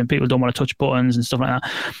kiosks and people don't want to touch buttons and stuff like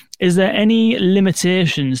that. Is there any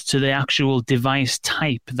limitations to the actual device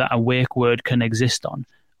type that a wake word can exist on,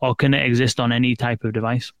 or can it exist on any type of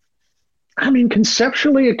device? I mean,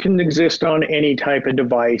 conceptually, it can exist on any type of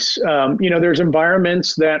device. There's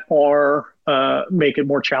environments that make it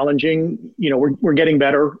more challenging. We're getting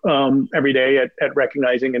better every day at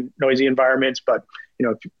recognizing in noisy environments, but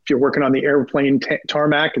if you're working on the airplane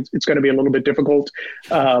tarmac, it's going to be a little bit difficult.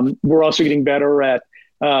 We're also getting better at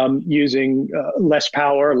using less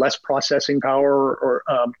power, less processing power, or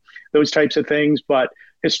those types of things. But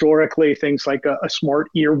historically, things like a smart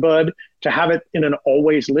earbud, to have it in an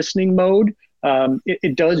always listening mode,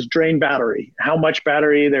 it does drain battery. How much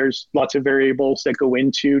battery? There's lots of variables that go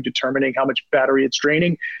into determining how much battery it's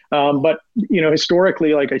draining. But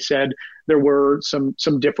historically, like I said, there were some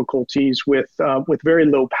difficulties with very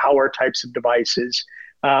low power types of devices.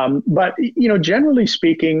 But generally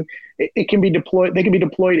speaking, it can be deployed. They can be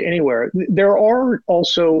deployed anywhere. There are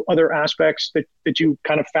also other aspects that you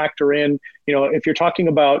kind of factor in. If you're talking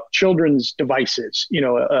about children's devices,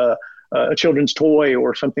 a children's toy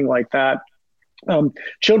or something like that.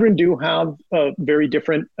 Children do have very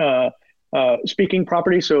different speaking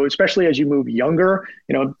properties. So especially as you move younger,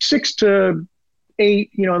 6 to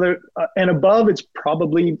 8, and above, it's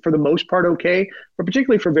probably for the most part okay. But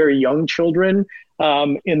particularly for very young children,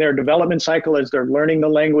 in their development cycle, as they're learning the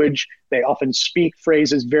language, they often speak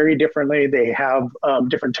phrases very differently. They have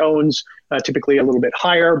different tones, typically a little bit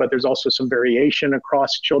higher, but there's also some variation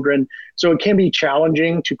across children. So it can be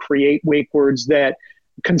challenging to create wake words that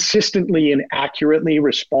consistently and accurately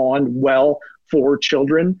respond well for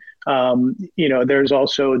children. There's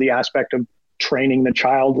also the aspect of training the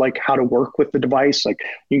child, like how to work with the device.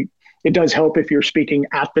 It does help if you're speaking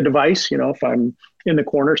at the device. If I'm in the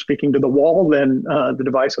corner speaking to the wall, then the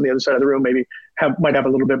device on the other side of the room might have a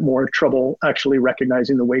little bit more trouble actually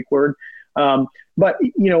recognizing the wake word. But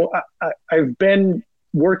I've been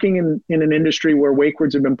working in an industry where wake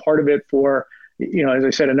words have been part of it for, as I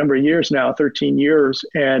said, a number of years now, 13 years.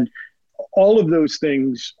 And all of those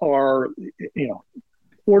things are,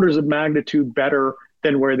 orders of magnitude better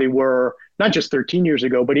than where they were not just 13 years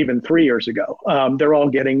ago, but even 3 years ago. They're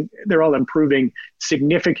all improving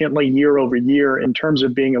significantly year over year in terms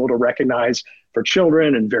of being able to recognize for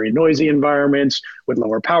children in very noisy environments with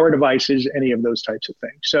lower power devices, any of those types of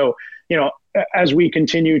things. So, as we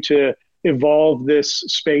continue to evolve this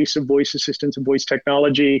space of voice assistance and voice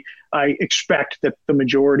technology, I expect that the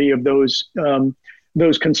majority of those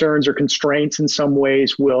concerns or constraints in some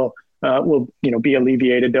ways will be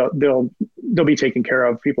alleviated. They'll be taken care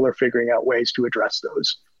of. People are figuring out ways to address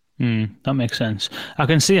those. That makes sense. I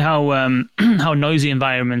can see how how noisy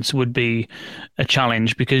environments would be a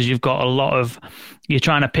challenge, because you've got you're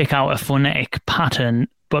trying to pick out a phonetic pattern,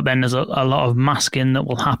 but then there's a lot of masking that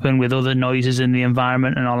will happen with other noises in the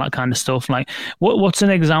environment and all that kind of stuff. Like, what's an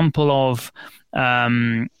example of?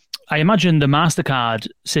 I imagine the MasterCard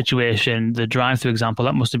situation, the drive-through example,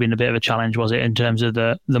 that must have been a bit of a challenge, was it, in terms of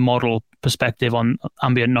the model perspective on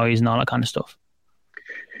ambient noise and all that kind of stuff?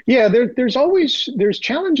 Yeah, there's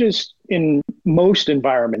challenges in most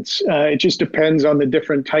environments. It just depends on the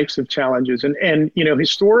different types of challenges. And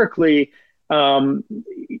historically,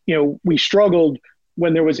 we struggled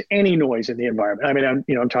when there was any noise in the environment. I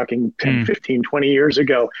mean, I'm talking 10, 15, 20 years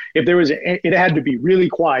ago. If there was, it had to be really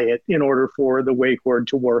quiet in order for the wake word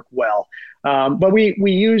to work well. But we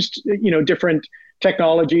used, different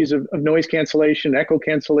technologies of noise cancellation, echo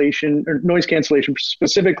cancellation, or noise cancellation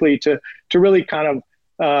specifically to really kind of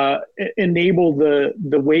enable the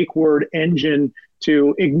wake word engine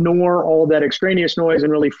to ignore all that extraneous noise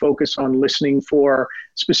and really focus on listening for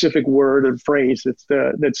specific word or phrase that's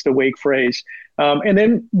the wake phrase. And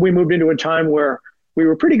then we moved into a time where we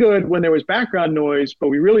were pretty good when there was background noise, but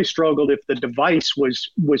we really struggled if the device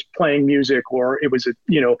was playing music, or it was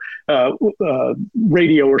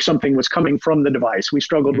radio or something was coming from the device. We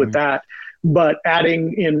struggled with that, but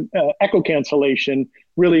adding in echo cancellation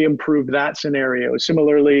really improved that scenario.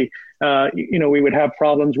 Similarly, we would have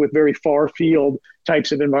problems with very far field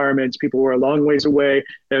types of environments. People were a long ways away.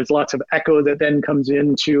 There's lots of echo that then comes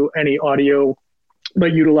into any audio,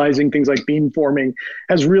 but utilizing things like beamforming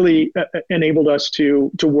has really enabled us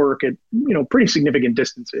to work at, pretty significant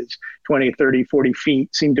distances. 20, 30, 40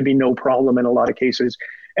 feet seem to be no problem in a lot of cases.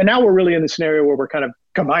 And now we're really in the scenario where we're kind of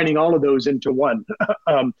combining all of those into one.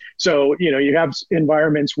 So, you have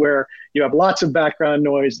environments where you have lots of background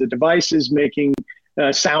noise, the device is making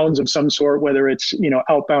sounds of some sort, whether it's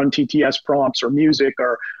outbound TTS prompts or music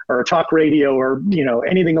or talk radio or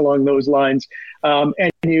anything along those lines, and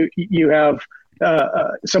you have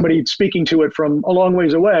somebody speaking to it from a long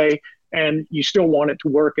ways away, and you still want it to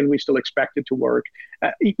work, and we still expect it to work.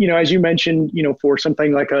 As you mentioned, for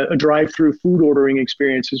something like a drive-through food ordering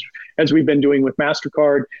experience, as we've been doing with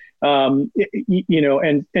MasterCard,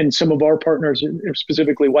 and some of our partners,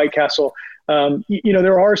 specifically White Castle,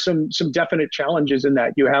 there are some definite challenges in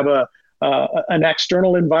that. You have an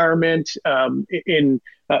external environment. In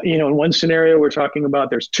one scenario, we're talking about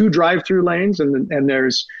there's 2 drive-through lanes, and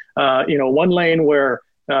there's one lane where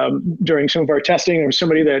during some of our testing, there was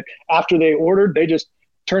somebody that after they ordered, they just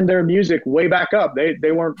turned their music way back up.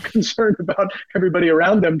 They weren't concerned about everybody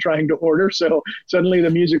around them trying to order. So suddenly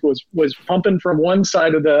the music was pumping from one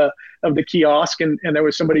side of the kiosk, and there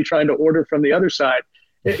was somebody trying to order from the other side.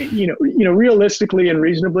 Realistically and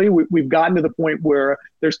reasonably, we've gotten to the point where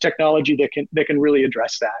there's technology that can really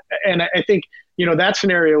address that. And I think, that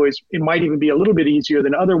scenario it might even be a little bit easier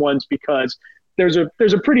than other ones, because there's a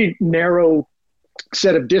pretty narrow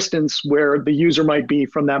set of distance where the user might be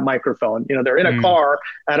from that microphone. They're in a car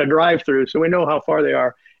at a drive-through, so we know how far they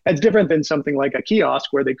are. It's different than something like a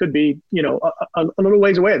kiosk where they could be, a little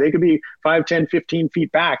ways away. They could be 5, 10, 15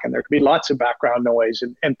 feet back, and there could be lots of background noise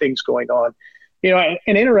and things going on.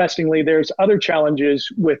 And interestingly, there's other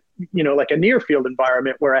challenges with, like a near field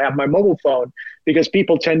environment where I have my mobile phone, because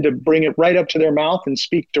people tend to bring it right up to their mouth and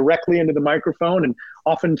speak directly into the microphone, and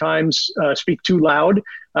oftentimes speak too loud.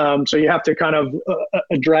 So you have to kind of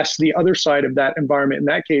address the other side of that environment in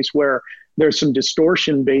that case, where there's some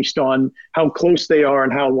distortion based on how close they are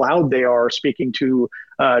and how loud they are speaking to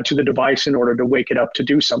the device in order to wake it up to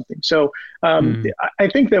do something. So I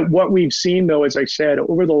think that what we've seen, though, as I said,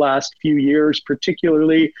 over the last few years,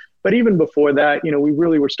 particularly, but even before that, we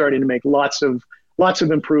really were starting to make lots of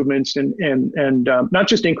improvements and not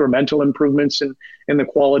just incremental improvements in the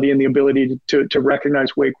quality and the ability to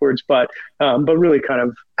recognize wake words, but really kind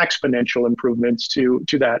of exponential improvements to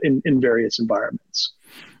that in various environments.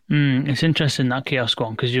 It's interesting, that kiosk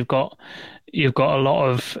one, because you've got a lot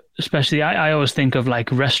of, especially I always think of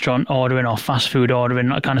like restaurant ordering or fast food ordering,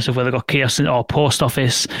 that kind of stuff, where they've got kiosks, or post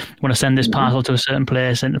office, want to send this parcel to a certain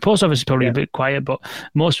place. And the post office is probably a bit quiet, but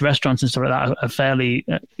most restaurants and stuff like that are fairly,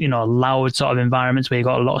 loud sort of environments where you've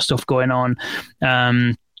got a lot of stuff going on.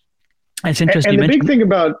 It's interesting. And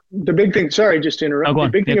the big thing, sorry, just to interrupt. The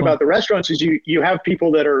big thing about the restaurants is you have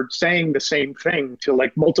people that are saying the same thing to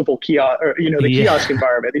like multiple kiosk, or, kiosk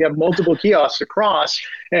environment. You have multiple kiosks across,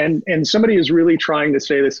 and somebody is really trying to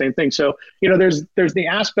say the same thing. So, there's the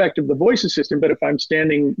aspect of the voice assistant, but if I'm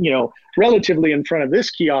standing, relatively in front of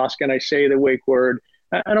this kiosk and I say the wake word,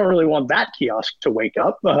 I don't really want that kiosk to wake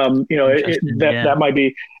up. That might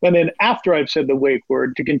be, and then after I've said the wake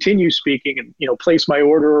word, to continue speaking and, place my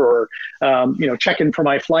order or, check in for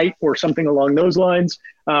my flight or something along those lines,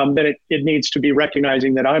 then it needs to be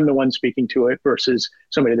recognizing that I'm the one speaking to it versus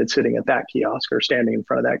somebody that's sitting at that kiosk or standing in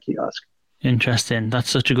front of that kiosk. Interesting. That's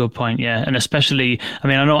such a good point. Yeah. And especially,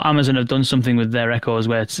 I know Amazon have done something with their Echoes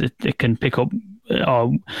where it can pick up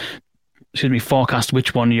or forecast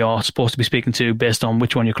which one you're supposed to be speaking to based on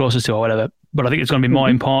which one you're closest to or whatever. But I think it's going to be more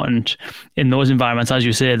important in those environments, as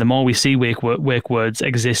you say. The more we see wake words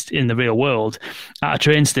exist in the real world, at a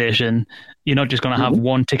train station, you're not just going to have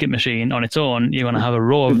one ticket machine on its own. You're going to have a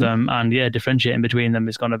row of them, and differentiating between them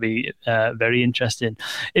is going to be very interesting.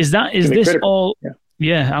 Is this all? Yeah.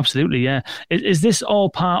 Yeah, absolutely. Yeah. Is this all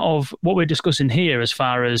part of what we're discussing here as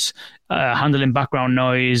far as handling background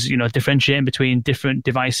noise, differentiating between different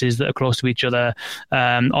devices that are close to each other,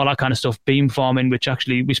 all that kind of stuff, beamforming, which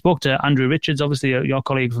actually we spoke to Andrew Richards, obviously your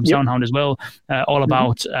colleague from SoundHound as well, all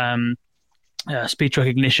about speech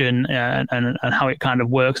recognition and how it kind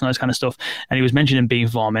of works and all this kind of stuff. And he was mentioning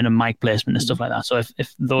beamforming and mic placement and stuff like that. So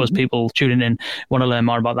if those people tuning in want to learn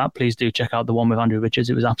more about that, please do check out the one with Andrew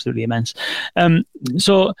Richards. It was absolutely immense.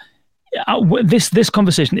 So this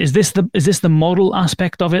conversation, is this the model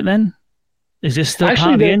aspect of it then? Is this still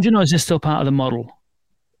part of the engine, or is this still part of the model?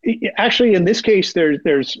 Actually, in this case,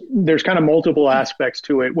 there's kind of multiple aspects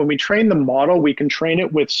to it. When we train the model, we can train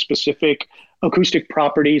it with specific acoustic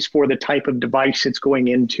properties for the type of device it's going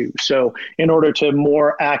into. So in order to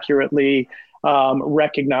more accurately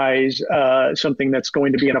recognize something that's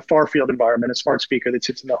going to be in a far field environment, a smart speaker that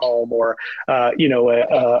sits in the home, or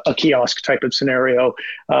a kiosk type of scenario,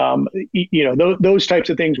 those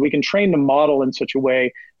types of things, we can train the model in such a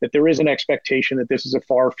way that there is an expectation that this is a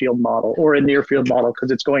far field model or a near field model because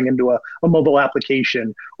it's going into a mobile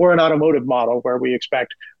application, or an automotive model where we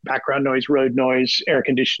expect background noise, road noise, air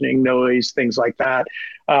conditioning noise, things like that.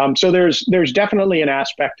 So there's definitely an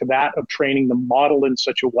aspect to that of training the model in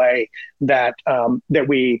such a way that that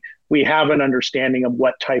we have an understanding of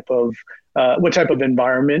what type of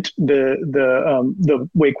environment the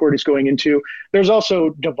wake word is going into. There's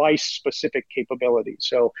also device specific capabilities.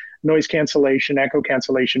 So noise cancellation, echo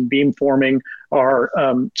cancellation, beamforming are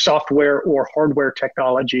software or hardware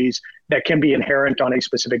technologies that can be inherent on a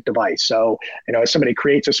specific device. So, if somebody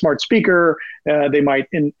creates a smart speaker, they might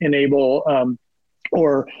enable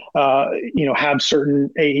or have certain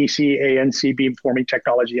AEC, ANC beamforming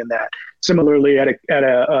technology in that. Similarly, at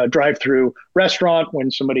a drive-through restaurant,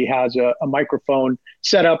 when somebody has a microphone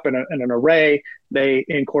set up in an array, they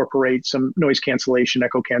incorporate some noise cancellation,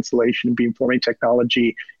 echo cancellation, and beamforming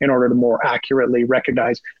technology in order to more accurately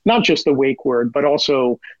recognize not just the wake word, but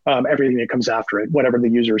also everything that comes after it, whatever the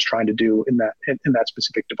user is trying to do in that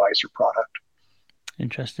specific device or product.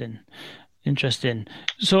 Interesting.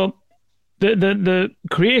 So the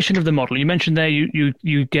creation of the model, you mentioned there,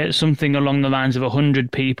 you get something along the lines of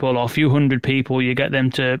 100 people or a few hundred people. You get them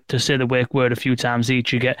to say the wake word a few times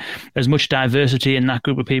each. You get as much diversity in that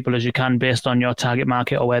group of people as you can based on your target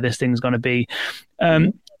market or where this thing's going to be.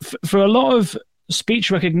 For a lot of speech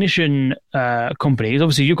recognition companies,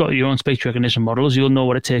 obviously you've got your own speech recognition models. You'll know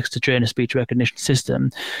what it takes to train a speech recognition system.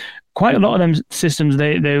 Quite a lot of them systems,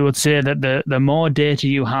 they would say that the more data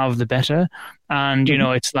you have, the better. And,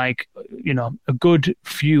 it's like, a good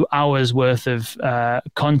few hours worth of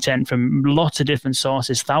content from lots of different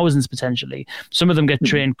sources, thousands potentially. Some of them get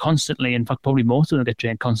trained constantly. In fact, probably most of them get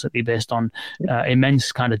trained constantly based on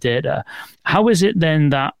immense kind of data. How is it then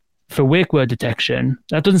that for wake word detection,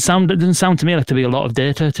 that doesn't sound to me like to be a lot of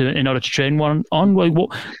data in order to train one on?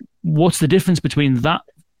 What's the difference between that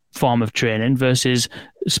form of training versus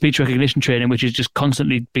speech recognition training, which is just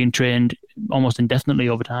constantly being trained almost indefinitely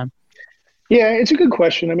over time? Yeah, it's a good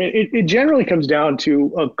question. I mean, it generally comes down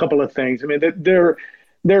to a couple of things. I mean,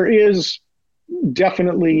 there is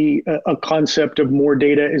definitely a concept of more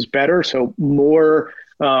data is better. So more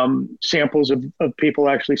samples of people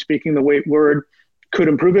actually speaking the wake word could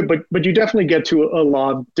improve it, but you definitely get to a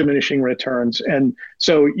law of diminishing returns. And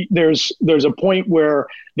so there's a point where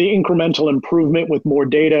the incremental improvement with more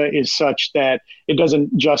data is such that it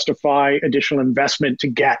doesn't justify additional investment to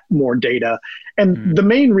get more data. And the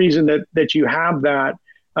main reason that you have that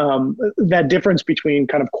difference between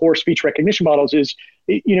kind of core speech recognition models is,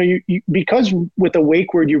 because with a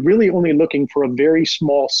wake word, you're really only looking for a very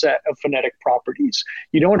small set of phonetic properties.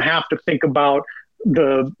 You don't have to think about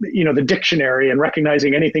the dictionary and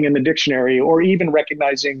recognizing anything in the dictionary, or even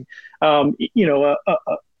recognizing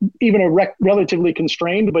even a relatively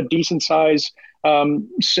constrained but decent size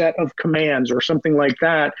set of commands or something like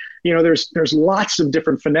that. There's lots of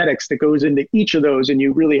different phonetics that goes into each of those, and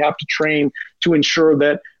you really have to train to ensure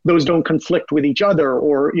that those don't conflict with each other,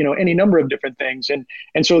 or any number of different things.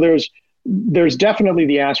 And so there's definitely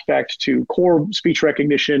the aspect to core speech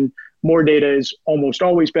recognition. More data is almost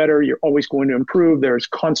always better. You're always going to improve. There's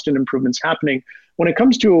constant improvements happening. When it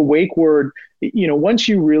comes to a wake word, once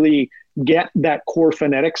you really get that core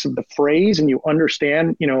phonetics of the phrase and you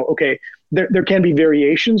understand, okay, there can be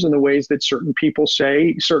variations in the ways that certain people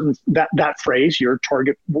say that phrase, your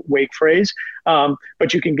target wake phrase,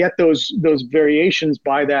 but you can get those variations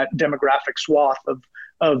by that demographic swath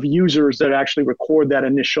of users that actually record that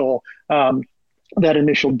initial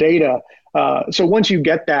data. So once you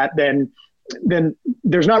get that, then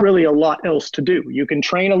there's not really a lot else to do. You can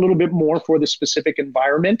train a little bit more for the specific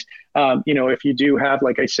environment. If you do have,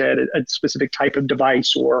 like I said, a specific type of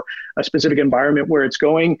device or a specific environment where it's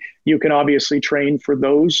going, you can obviously train for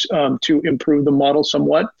those to improve the model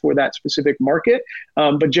somewhat for that specific market.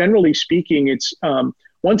 But generally speaking, it's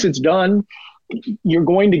once it's done, you're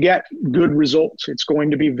going to get good results. It's going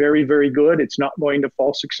to be very, very good. It's not going to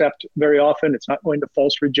false accept very often. It's not going to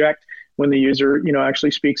false reject when the user,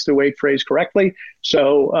 actually speaks the wake phrase correctly.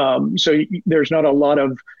 So there's not a lot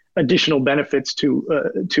of additional benefits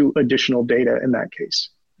to additional data in that case.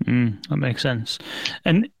 That makes sense.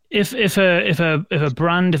 And if a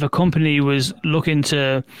brand, if a company was looking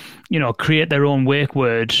to, create their own wake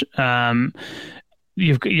word,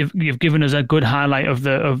 You've given us a good highlight of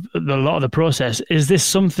the lot of the process. Is this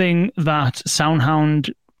something that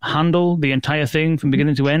SoundHound handle the entire thing from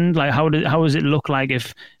beginning to end? Like, how does it look like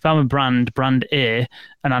if I'm a brand A,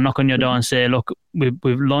 and I knock on your door and say, look, we're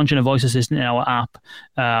launching a voice assistant in our app.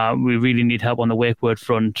 We really need help on the wake word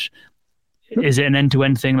front. Is it an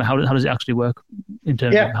end-to-end thing? Like, how does it actually work in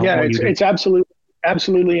terms of how it's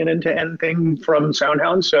absolutely an end-to-end thing from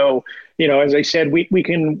SoundHound. So, as I said, we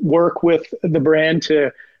can work with the brand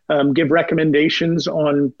to give recommendations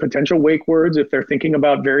on potential wake words. If they're thinking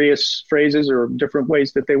about various phrases or different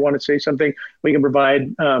ways that they want to say something, we can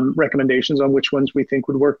provide recommendations on which ones we think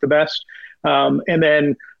would work the best. And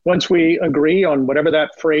then once we agree on whatever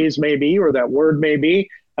that phrase may be or that word may be,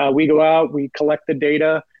 we go out, we collect the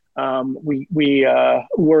data, we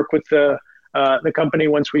work with the company.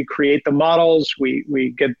 Once we create the models,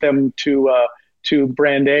 we get them to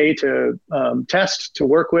brand A to test, to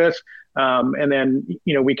work with. And then,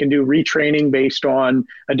 we can do retraining based on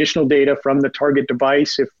additional data from the target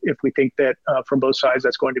device if we think that from both sides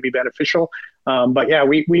that's going to be beneficial. But yeah,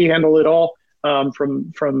 we handle it all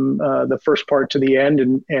from the first part to the end.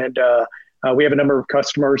 And we have a number of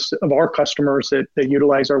our customers that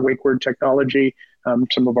utilize our wake word technology.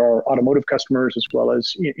 Some of our automotive customers, as well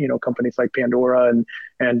as companies like Pandora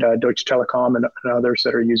and Deutsche Telekom and others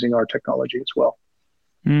that are using our technology as well.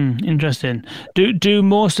 Interesting. Do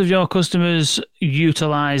most of your customers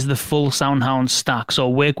utilize the full SoundHound stack, so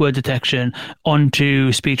wake word detection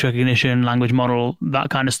onto speech recognition, language model,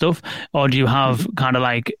 that kind of stuff, or do you have kind of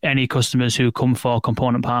like any customers who come for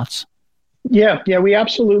component parts? Yeah, we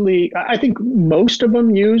absolutely. I think most of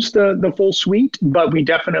them use the full suite, but we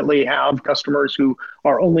definitely have customers who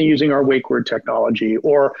are only using our wake word technology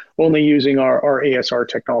or only using our ASR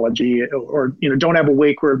technology, or don't have a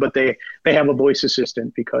wake word, but they have a voice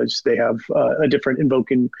assistant because they have a different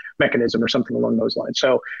invoking mechanism or something along those lines.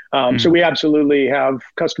 So so we absolutely have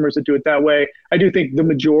customers that do it that way. I do think the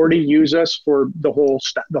majority use us for the whole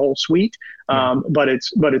suite, but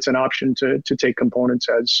it's an option to take components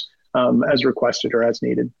as requested or as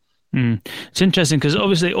needed. It's interesting because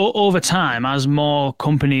obviously over time, as more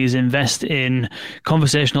companies invest in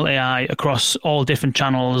conversational AI across all different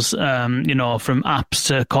channels, from apps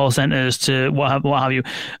to call centers to what have you,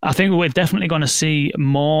 I think we're definitely going to see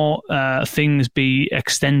more things be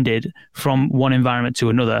extended from one environment to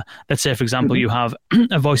another. Let's say, for example, you have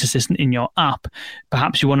a voice assistant in your app.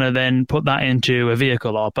 Perhaps you want to then put that into a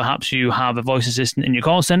vehicle, or perhaps you have a voice assistant in your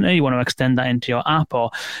call center. You want to extend that into your app, or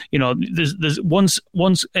there's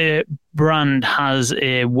once a brand has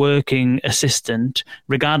a working assistant,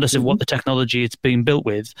 regardless of what the technology it's being built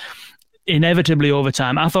with, inevitably over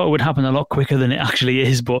time, I thought it would happen a lot quicker than it actually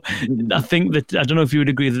is, but I think that, I don't know if you would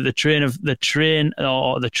agree, that the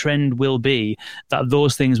trend will be that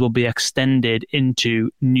those things will be extended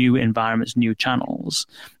into new environments, new channels,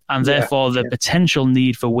 and therefore the potential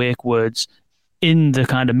need for wake words in the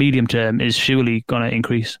kind of medium term is surely going to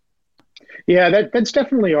increase. Yeah, that's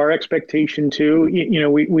definitely our expectation too.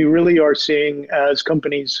 We really are seeing, as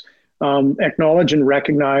companies acknowledge and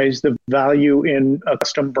recognize the value in a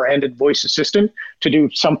custom branded voice assistant to do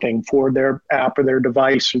something for their app or their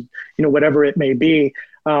device, whatever it may be.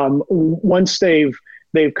 Once they've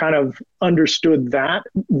kind of understood that,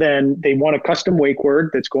 then they want a custom wake word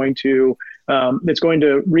that's going to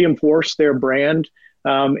reinforce their brand.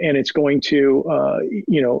 And it's going to,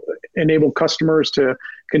 enable customers to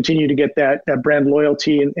continue to get that brand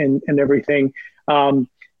loyalty and everything.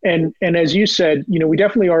 And as you said, we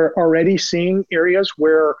definitely are already seeing areas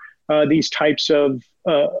where these types of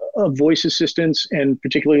voice assistants, and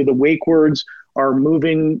particularly the wake words, are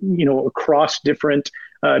moving, across different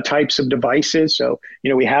types of devices. So,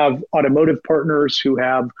 we have automotive partners who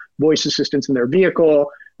have voice assistants in their vehicle.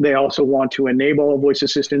 They also want to enable voice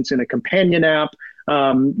assistants in a companion app.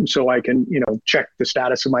 So I can, check the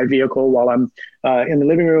status of my vehicle while I'm in the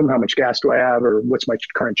living room. How much gas do I have, or what's my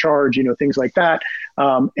current charge? Things like that.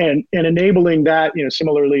 And enabling that,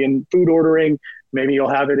 similarly in food ordering, maybe you'll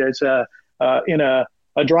have it as in a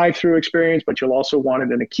drive-through experience, but you'll also want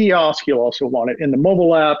it in a kiosk. You'll also want it in the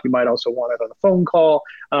mobile app. You might also want it on a phone call.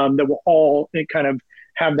 That will all kind of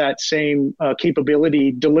have that same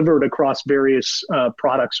capability delivered across various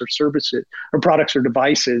products or services, or products or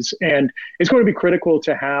devices. And it's going to be critical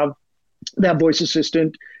to have that voice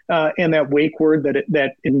assistant and that wake word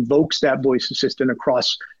that invokes that voice assistant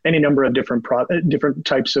across any number of different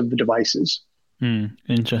types of devices.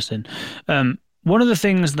 Interesting. One of the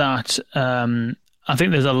things that I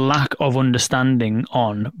think there's a lack of understanding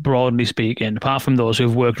on, broadly speaking, apart from those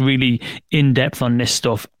who've worked really in depth on this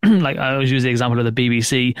stuff. Like I always use the example of the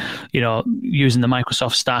BBC, using the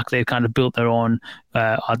Microsoft stack, they've kind of built their own,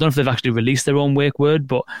 I don't know if they've actually released their own wake word,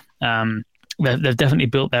 but they've definitely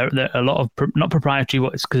built a lot of, not proprietary,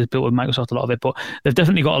 it's because it's built with Microsoft, a lot of it, but they've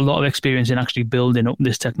definitely got a lot of experience in actually building up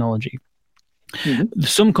this technology.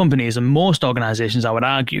 Some companies and most organizations, I would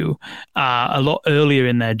argue, are a lot earlier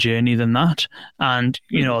in their journey than that. And,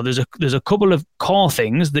 there's a couple of core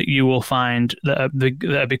things that you will find that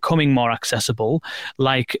are becoming more accessible,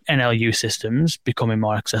 like NLU systems becoming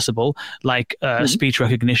more accessible, like speech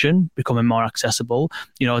recognition becoming more accessible,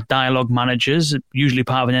 dialogue managers, usually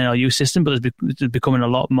part of an NLU system, but there's becoming a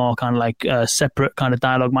lot more kind of like separate kind of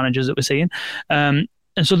dialogue managers that we're seeing. And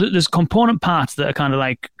so there's component parts that are kind of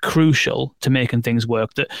like crucial to making things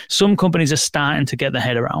work that some companies are starting to get their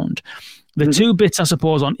head around. The two bits, I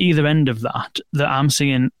suppose, on either end of that I'm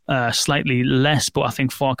seeing slightly less, but I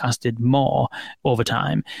think forecasted more over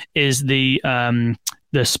time, is the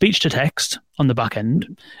speech to text on the back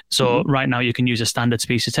end. So right now you can use a standard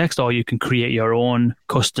speech to text, or you can create your own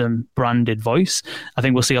custom branded voice. I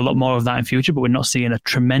think we'll see a lot more of that in future, but we're not seeing a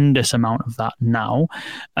tremendous amount of that now.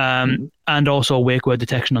 And also wake word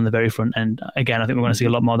detection on the very front end. Again, I think we're going to see a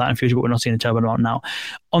lot more of that in future, but we're not seeing a terrible amount now.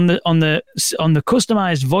 On the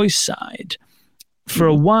customized voice side, for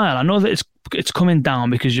a while, I know that it's coming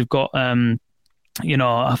down because you've got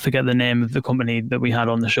I forget the name of the company that we had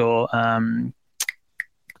on the show.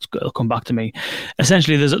 It'll come back to me.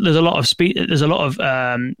 Essentially, there's a lot of speech. There's a lot of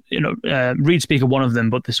ReadSpeaker, one of them,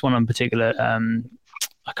 but this one in particular,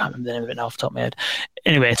 I can't remember the name of it now off the top of my head.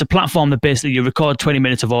 Anyway, it's a platform that basically you record 20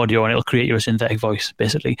 minutes of audio and it'll create you a synthetic voice.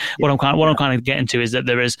 Basically, what I'm kind of getting to is that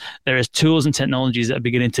there is tools and technologies that are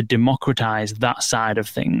beginning to democratize that side of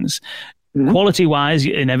things. Quality-wise,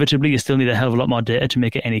 inevitably, you still need a hell of a lot more data to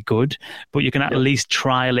make it any good, but you can at least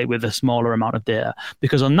trial it with a smaller amount of data.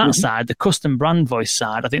 Because on that side, the custom brand voice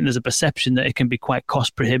side, I think there's a perception that it can be quite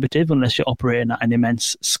cost-prohibitive unless you're operating at an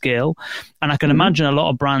immense scale. And I can imagine a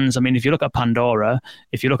lot of brands, I mean, if you look at Pandora,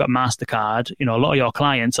 if you look at MasterCard, a lot of your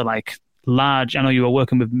clients are like large. I know you were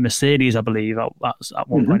working with Mercedes, I believe, at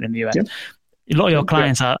one point in the US. A lot of your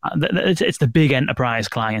clients it's the big enterprise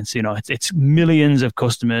clients, it's millions of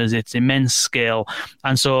customers, it's immense scale.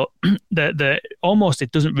 And so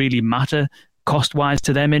it doesn't really matter cost-wise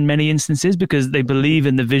to them in many instances because they believe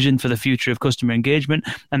in the vision for the future of customer engagement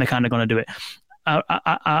and they're kind of going to do it.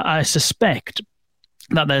 I suspect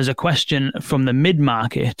that there's a question from the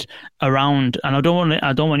mid-market around, and I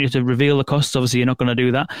don't want you to reveal the costs. Obviously, you're not going to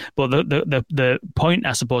do that. But the point,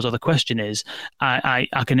 I suppose, or the question is, I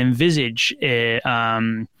can envisage a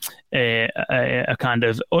kind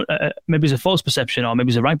of maybe it's a false perception or maybe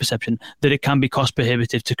it's a right perception that it can be cost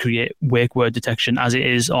prohibitive to create wake word detection as it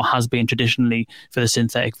is or has been traditionally for the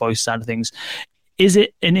synthetic voice side of things. Is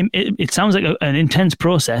it? It sounds like an intense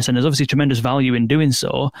process, and there's obviously tremendous value in doing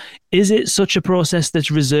so. Is it such a process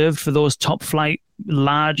that's reserved for those top flight,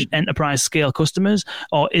 large enterprise scale customers,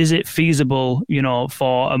 or is it feasible,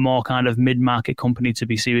 for a more kind of mid market company to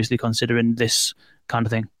be seriously considering this kind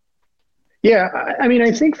of thing? Yeah, I mean,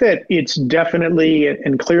 I think that it's definitely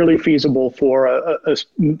and clearly feasible for a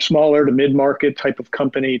smaller to mid-market type of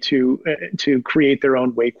company to create their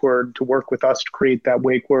own wake word, to work with us to create that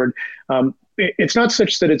wake word. It's not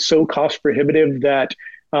such that it's so cost prohibitive that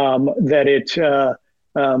it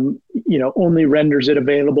only renders it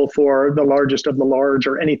available for the largest of the large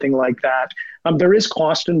or anything like that. There is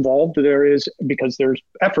cost involved. Because there's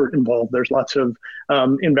effort involved. There's lots of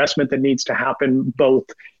investment that needs to happen, both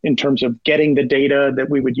in terms of getting the data that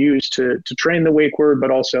we would use to train the wake word,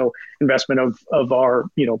 but also investment of our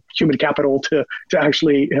human capital to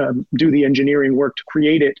actually do the engineering work to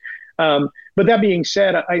create it. But that being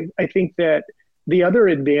said, I think that the other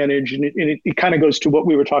advantage, and it kind of goes to what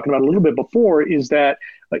we were talking about a little bit before, is that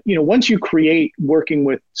once you create, working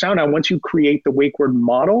with SoundHound, once you create the wake word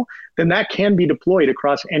model, then that can be deployed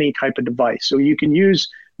across any type of device. So you can use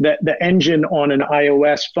the engine on an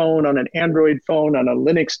iOS phone, on an Android phone, on a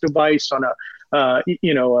Linux device, on a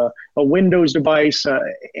Windows device,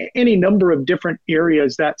 any number of different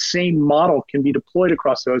areas. That same model can be deployed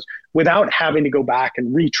across those without having to go back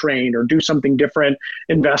and retrain or do something different,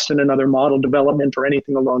 invest in another model development or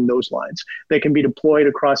anything along those lines. They can be deployed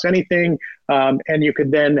across anything, and you could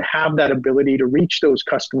then have that ability to reach those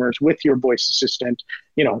customers with your voice assistant,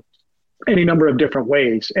 any number of different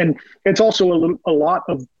ways. And it's also a lot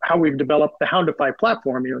of how we've developed the Houndify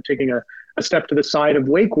platform, taking a step to the side of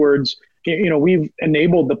wake words. We've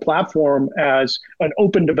enabled the platform as an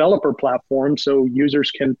open developer platform, so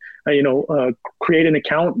users can, create an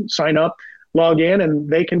account, sign up, log in, and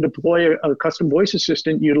they can deploy a custom voice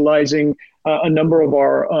assistant utilizing a number of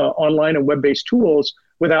our online and web-based tools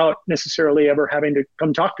without necessarily ever having to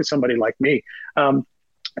come talk to somebody like me.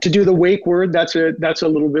 To do the wake word, that's a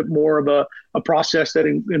little bit more of a process that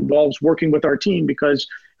involves working with our team because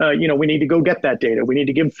we need to go get that data. We need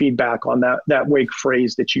to give feedback on that wake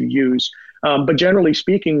phrase that you use. But generally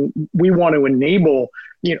speaking, we want to enable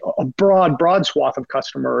a broad swath of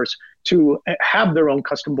customers to have their own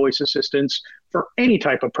custom voice assistants for any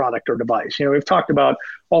type of product or device. We've talked about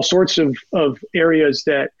all sorts of areas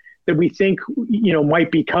that we think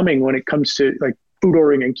might be coming when it comes to like food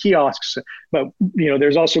ordering and kiosks. But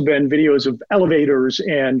there's also been videos of elevators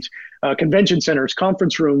and convention centers,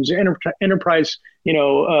 conference rooms, enterprise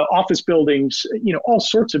office buildings, all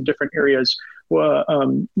sorts of different areas.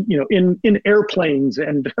 In airplanes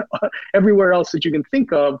and everywhere else that you can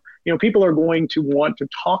think of, people are going to want to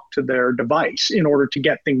talk to their device in order to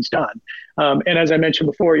get things done. And as I mentioned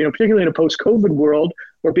before, particularly in a post-COVID world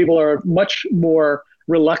where people are much more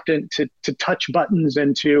reluctant to touch buttons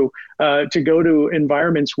and to go to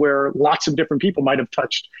environments where lots of different people might have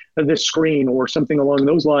touched this screen or something along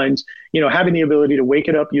those lines, having the ability to wake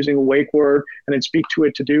it up using a wake word and then speak to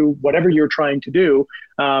it to do whatever you're trying to do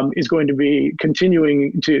is going to be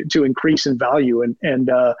continuing to increase in value and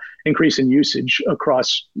increase in usage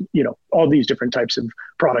across, all these different types of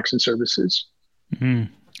products and services.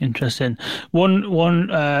 Mm-hmm. Interesting. One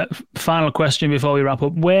final question before we wrap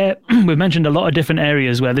up. Where we've mentioned a lot of different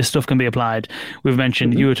areas where this stuff can be applied. We've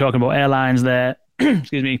mentioned you were talking about airlines there.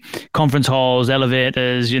 Excuse me, conference halls,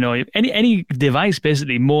 elevators. Any device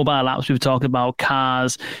basically. Mobile apps. We've talked about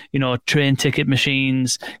cars. Train ticket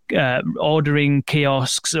machines, ordering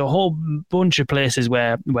kiosks. A whole bunch of places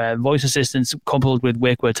where voice assistants coupled with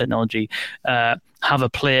wake word technology have a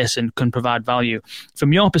place and can provide value.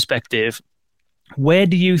 From your perspective, where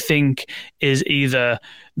do you think is either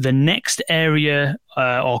the next area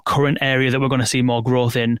or current area that we're going to see more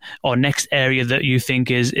growth in, or next area that you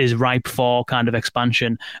think is ripe for kind of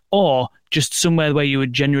expansion, or just somewhere where you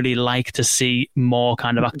would generally like to see more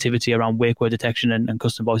kind of activity around wake word detection and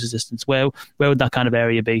custom voice assistants? Where would that kind of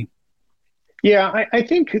area be? Yeah, I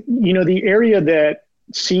think, the area that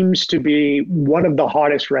seems to be one of the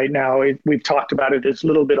hottest right now, we've talked about it, is a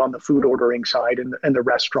little bit on the food ordering side and the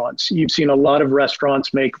restaurants. You've seen a lot of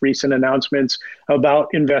restaurants make recent announcements about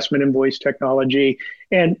investment in voice technology.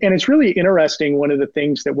 And it's really interesting. One of the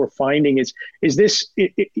things that we're finding is this,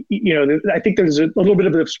 I think there's a little bit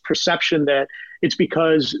of this perception that it's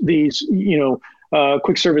because these,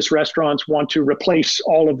 quick service restaurants want to replace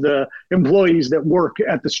all of the employees that work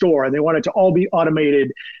at the store, and they want it to all be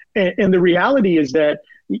automated. And the reality is that,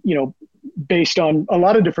 based on a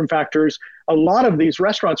lot of different factors, a lot of these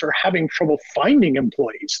restaurants are having trouble finding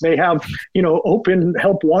employees. They have, open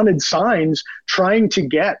help wanted signs trying to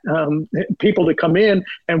get people to come in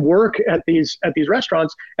and work at these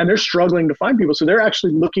restaurants, and they're struggling to find people. So they're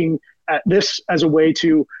actually looking at this as a way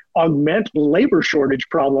to augment labor shortage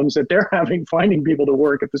problems that they're having finding people to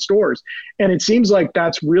work at the stores. And it seems like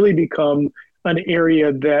that's really become an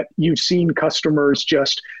area that you've seen customers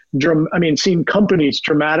seen companies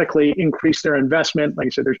dramatically increase their investment. Like I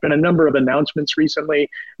said, there's been a number of announcements recently.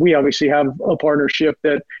 We obviously have a partnership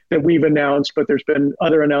that we've announced, but there's been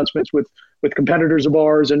other announcements with competitors of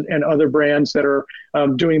ours and other brands that are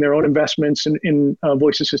doing their own investments in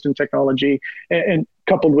voice assistant technology, and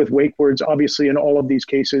coupled with wake words, obviously, in all of these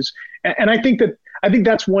cases. And I think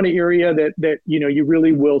that's one area that you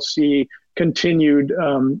really will see continued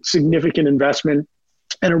significant investment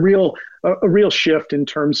and a real shift in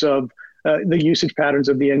terms of the usage patterns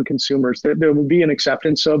of the end consumers. There will be an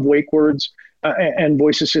acceptance of wake words and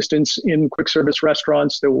voice assistants in quick service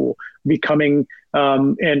restaurants that will be coming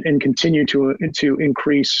and continue to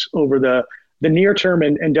increase over the near term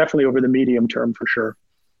and definitely over the medium term for sure.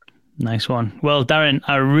 Nice one. Well, Darren,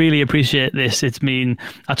 I really appreciate this.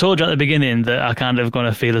 I told you at the beginning that I kind of going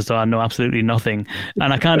to feel as though I know absolutely nothing.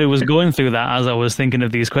 And I kind of was going through that as I was thinking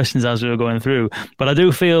of these questions as we were going through. But I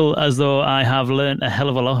do feel as though I have learned a hell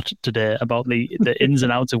of a lot today about the ins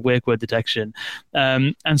and outs of wake word detection.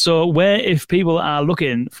 And so if people are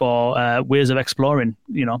looking for ways of exploring,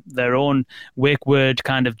 their own wake word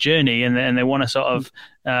kind of journey, and they want to sort of,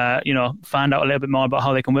 find out a little bit more about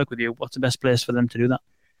how they can work with you, what's the best place for them to do that?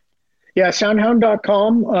 Yeah,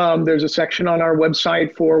 soundhound.com. There's a section on our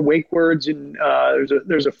website for wake words, and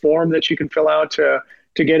there's a form that you can fill out to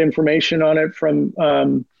get information on it from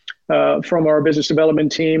our business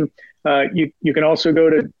development team. You can also go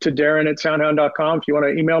to Darren at soundhound.com if you want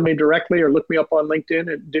to email me directly or look me up on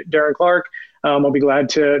LinkedIn at Darren Clark. I'll be glad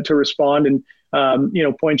to respond and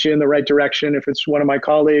point you in the right direction. If it's one of my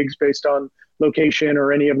colleagues based on location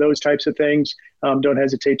or any of those types of things, don't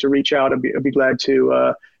hesitate to reach out. I'd be glad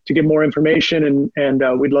to get more information,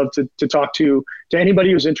 and we'd love to talk to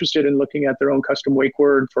anybody who's interested in looking at their own custom wake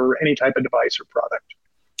word for any type of device or product.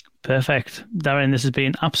 Perfect. Darren, this has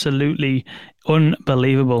been absolutely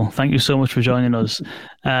unbelievable. Thank you so much for joining us.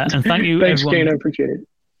 And thank you, Thanks, everyone. Kane. I appreciate it.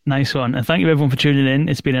 Nice one. And thank you everyone for tuning in.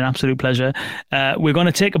 It's been an absolute pleasure. We're going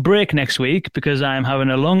to take a break next week because I'm having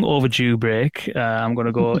a long overdue break. I'm going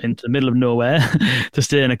to go into the middle of nowhere to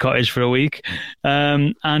stay in a cottage for a week.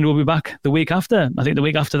 And we'll be back the week after. I think the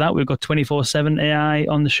week after that, we've got 24/7 AI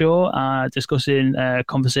on the show, discussing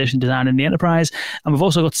conversation design in the enterprise. And we've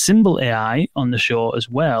also got Symbol AI on the show as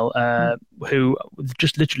well, who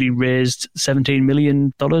just literally raised $17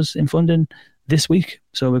 million in funding this week.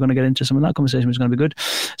 So we're going to get into some of that conversation, which is going to be good.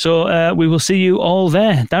 So we will see you all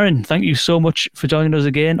there. Darren, thank you so much for joining us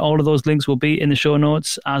again. All of those links will be in the show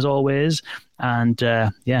notes as always. And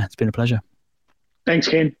yeah, it's been a pleasure. Thanks,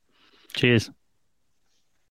 Kane. Cheers.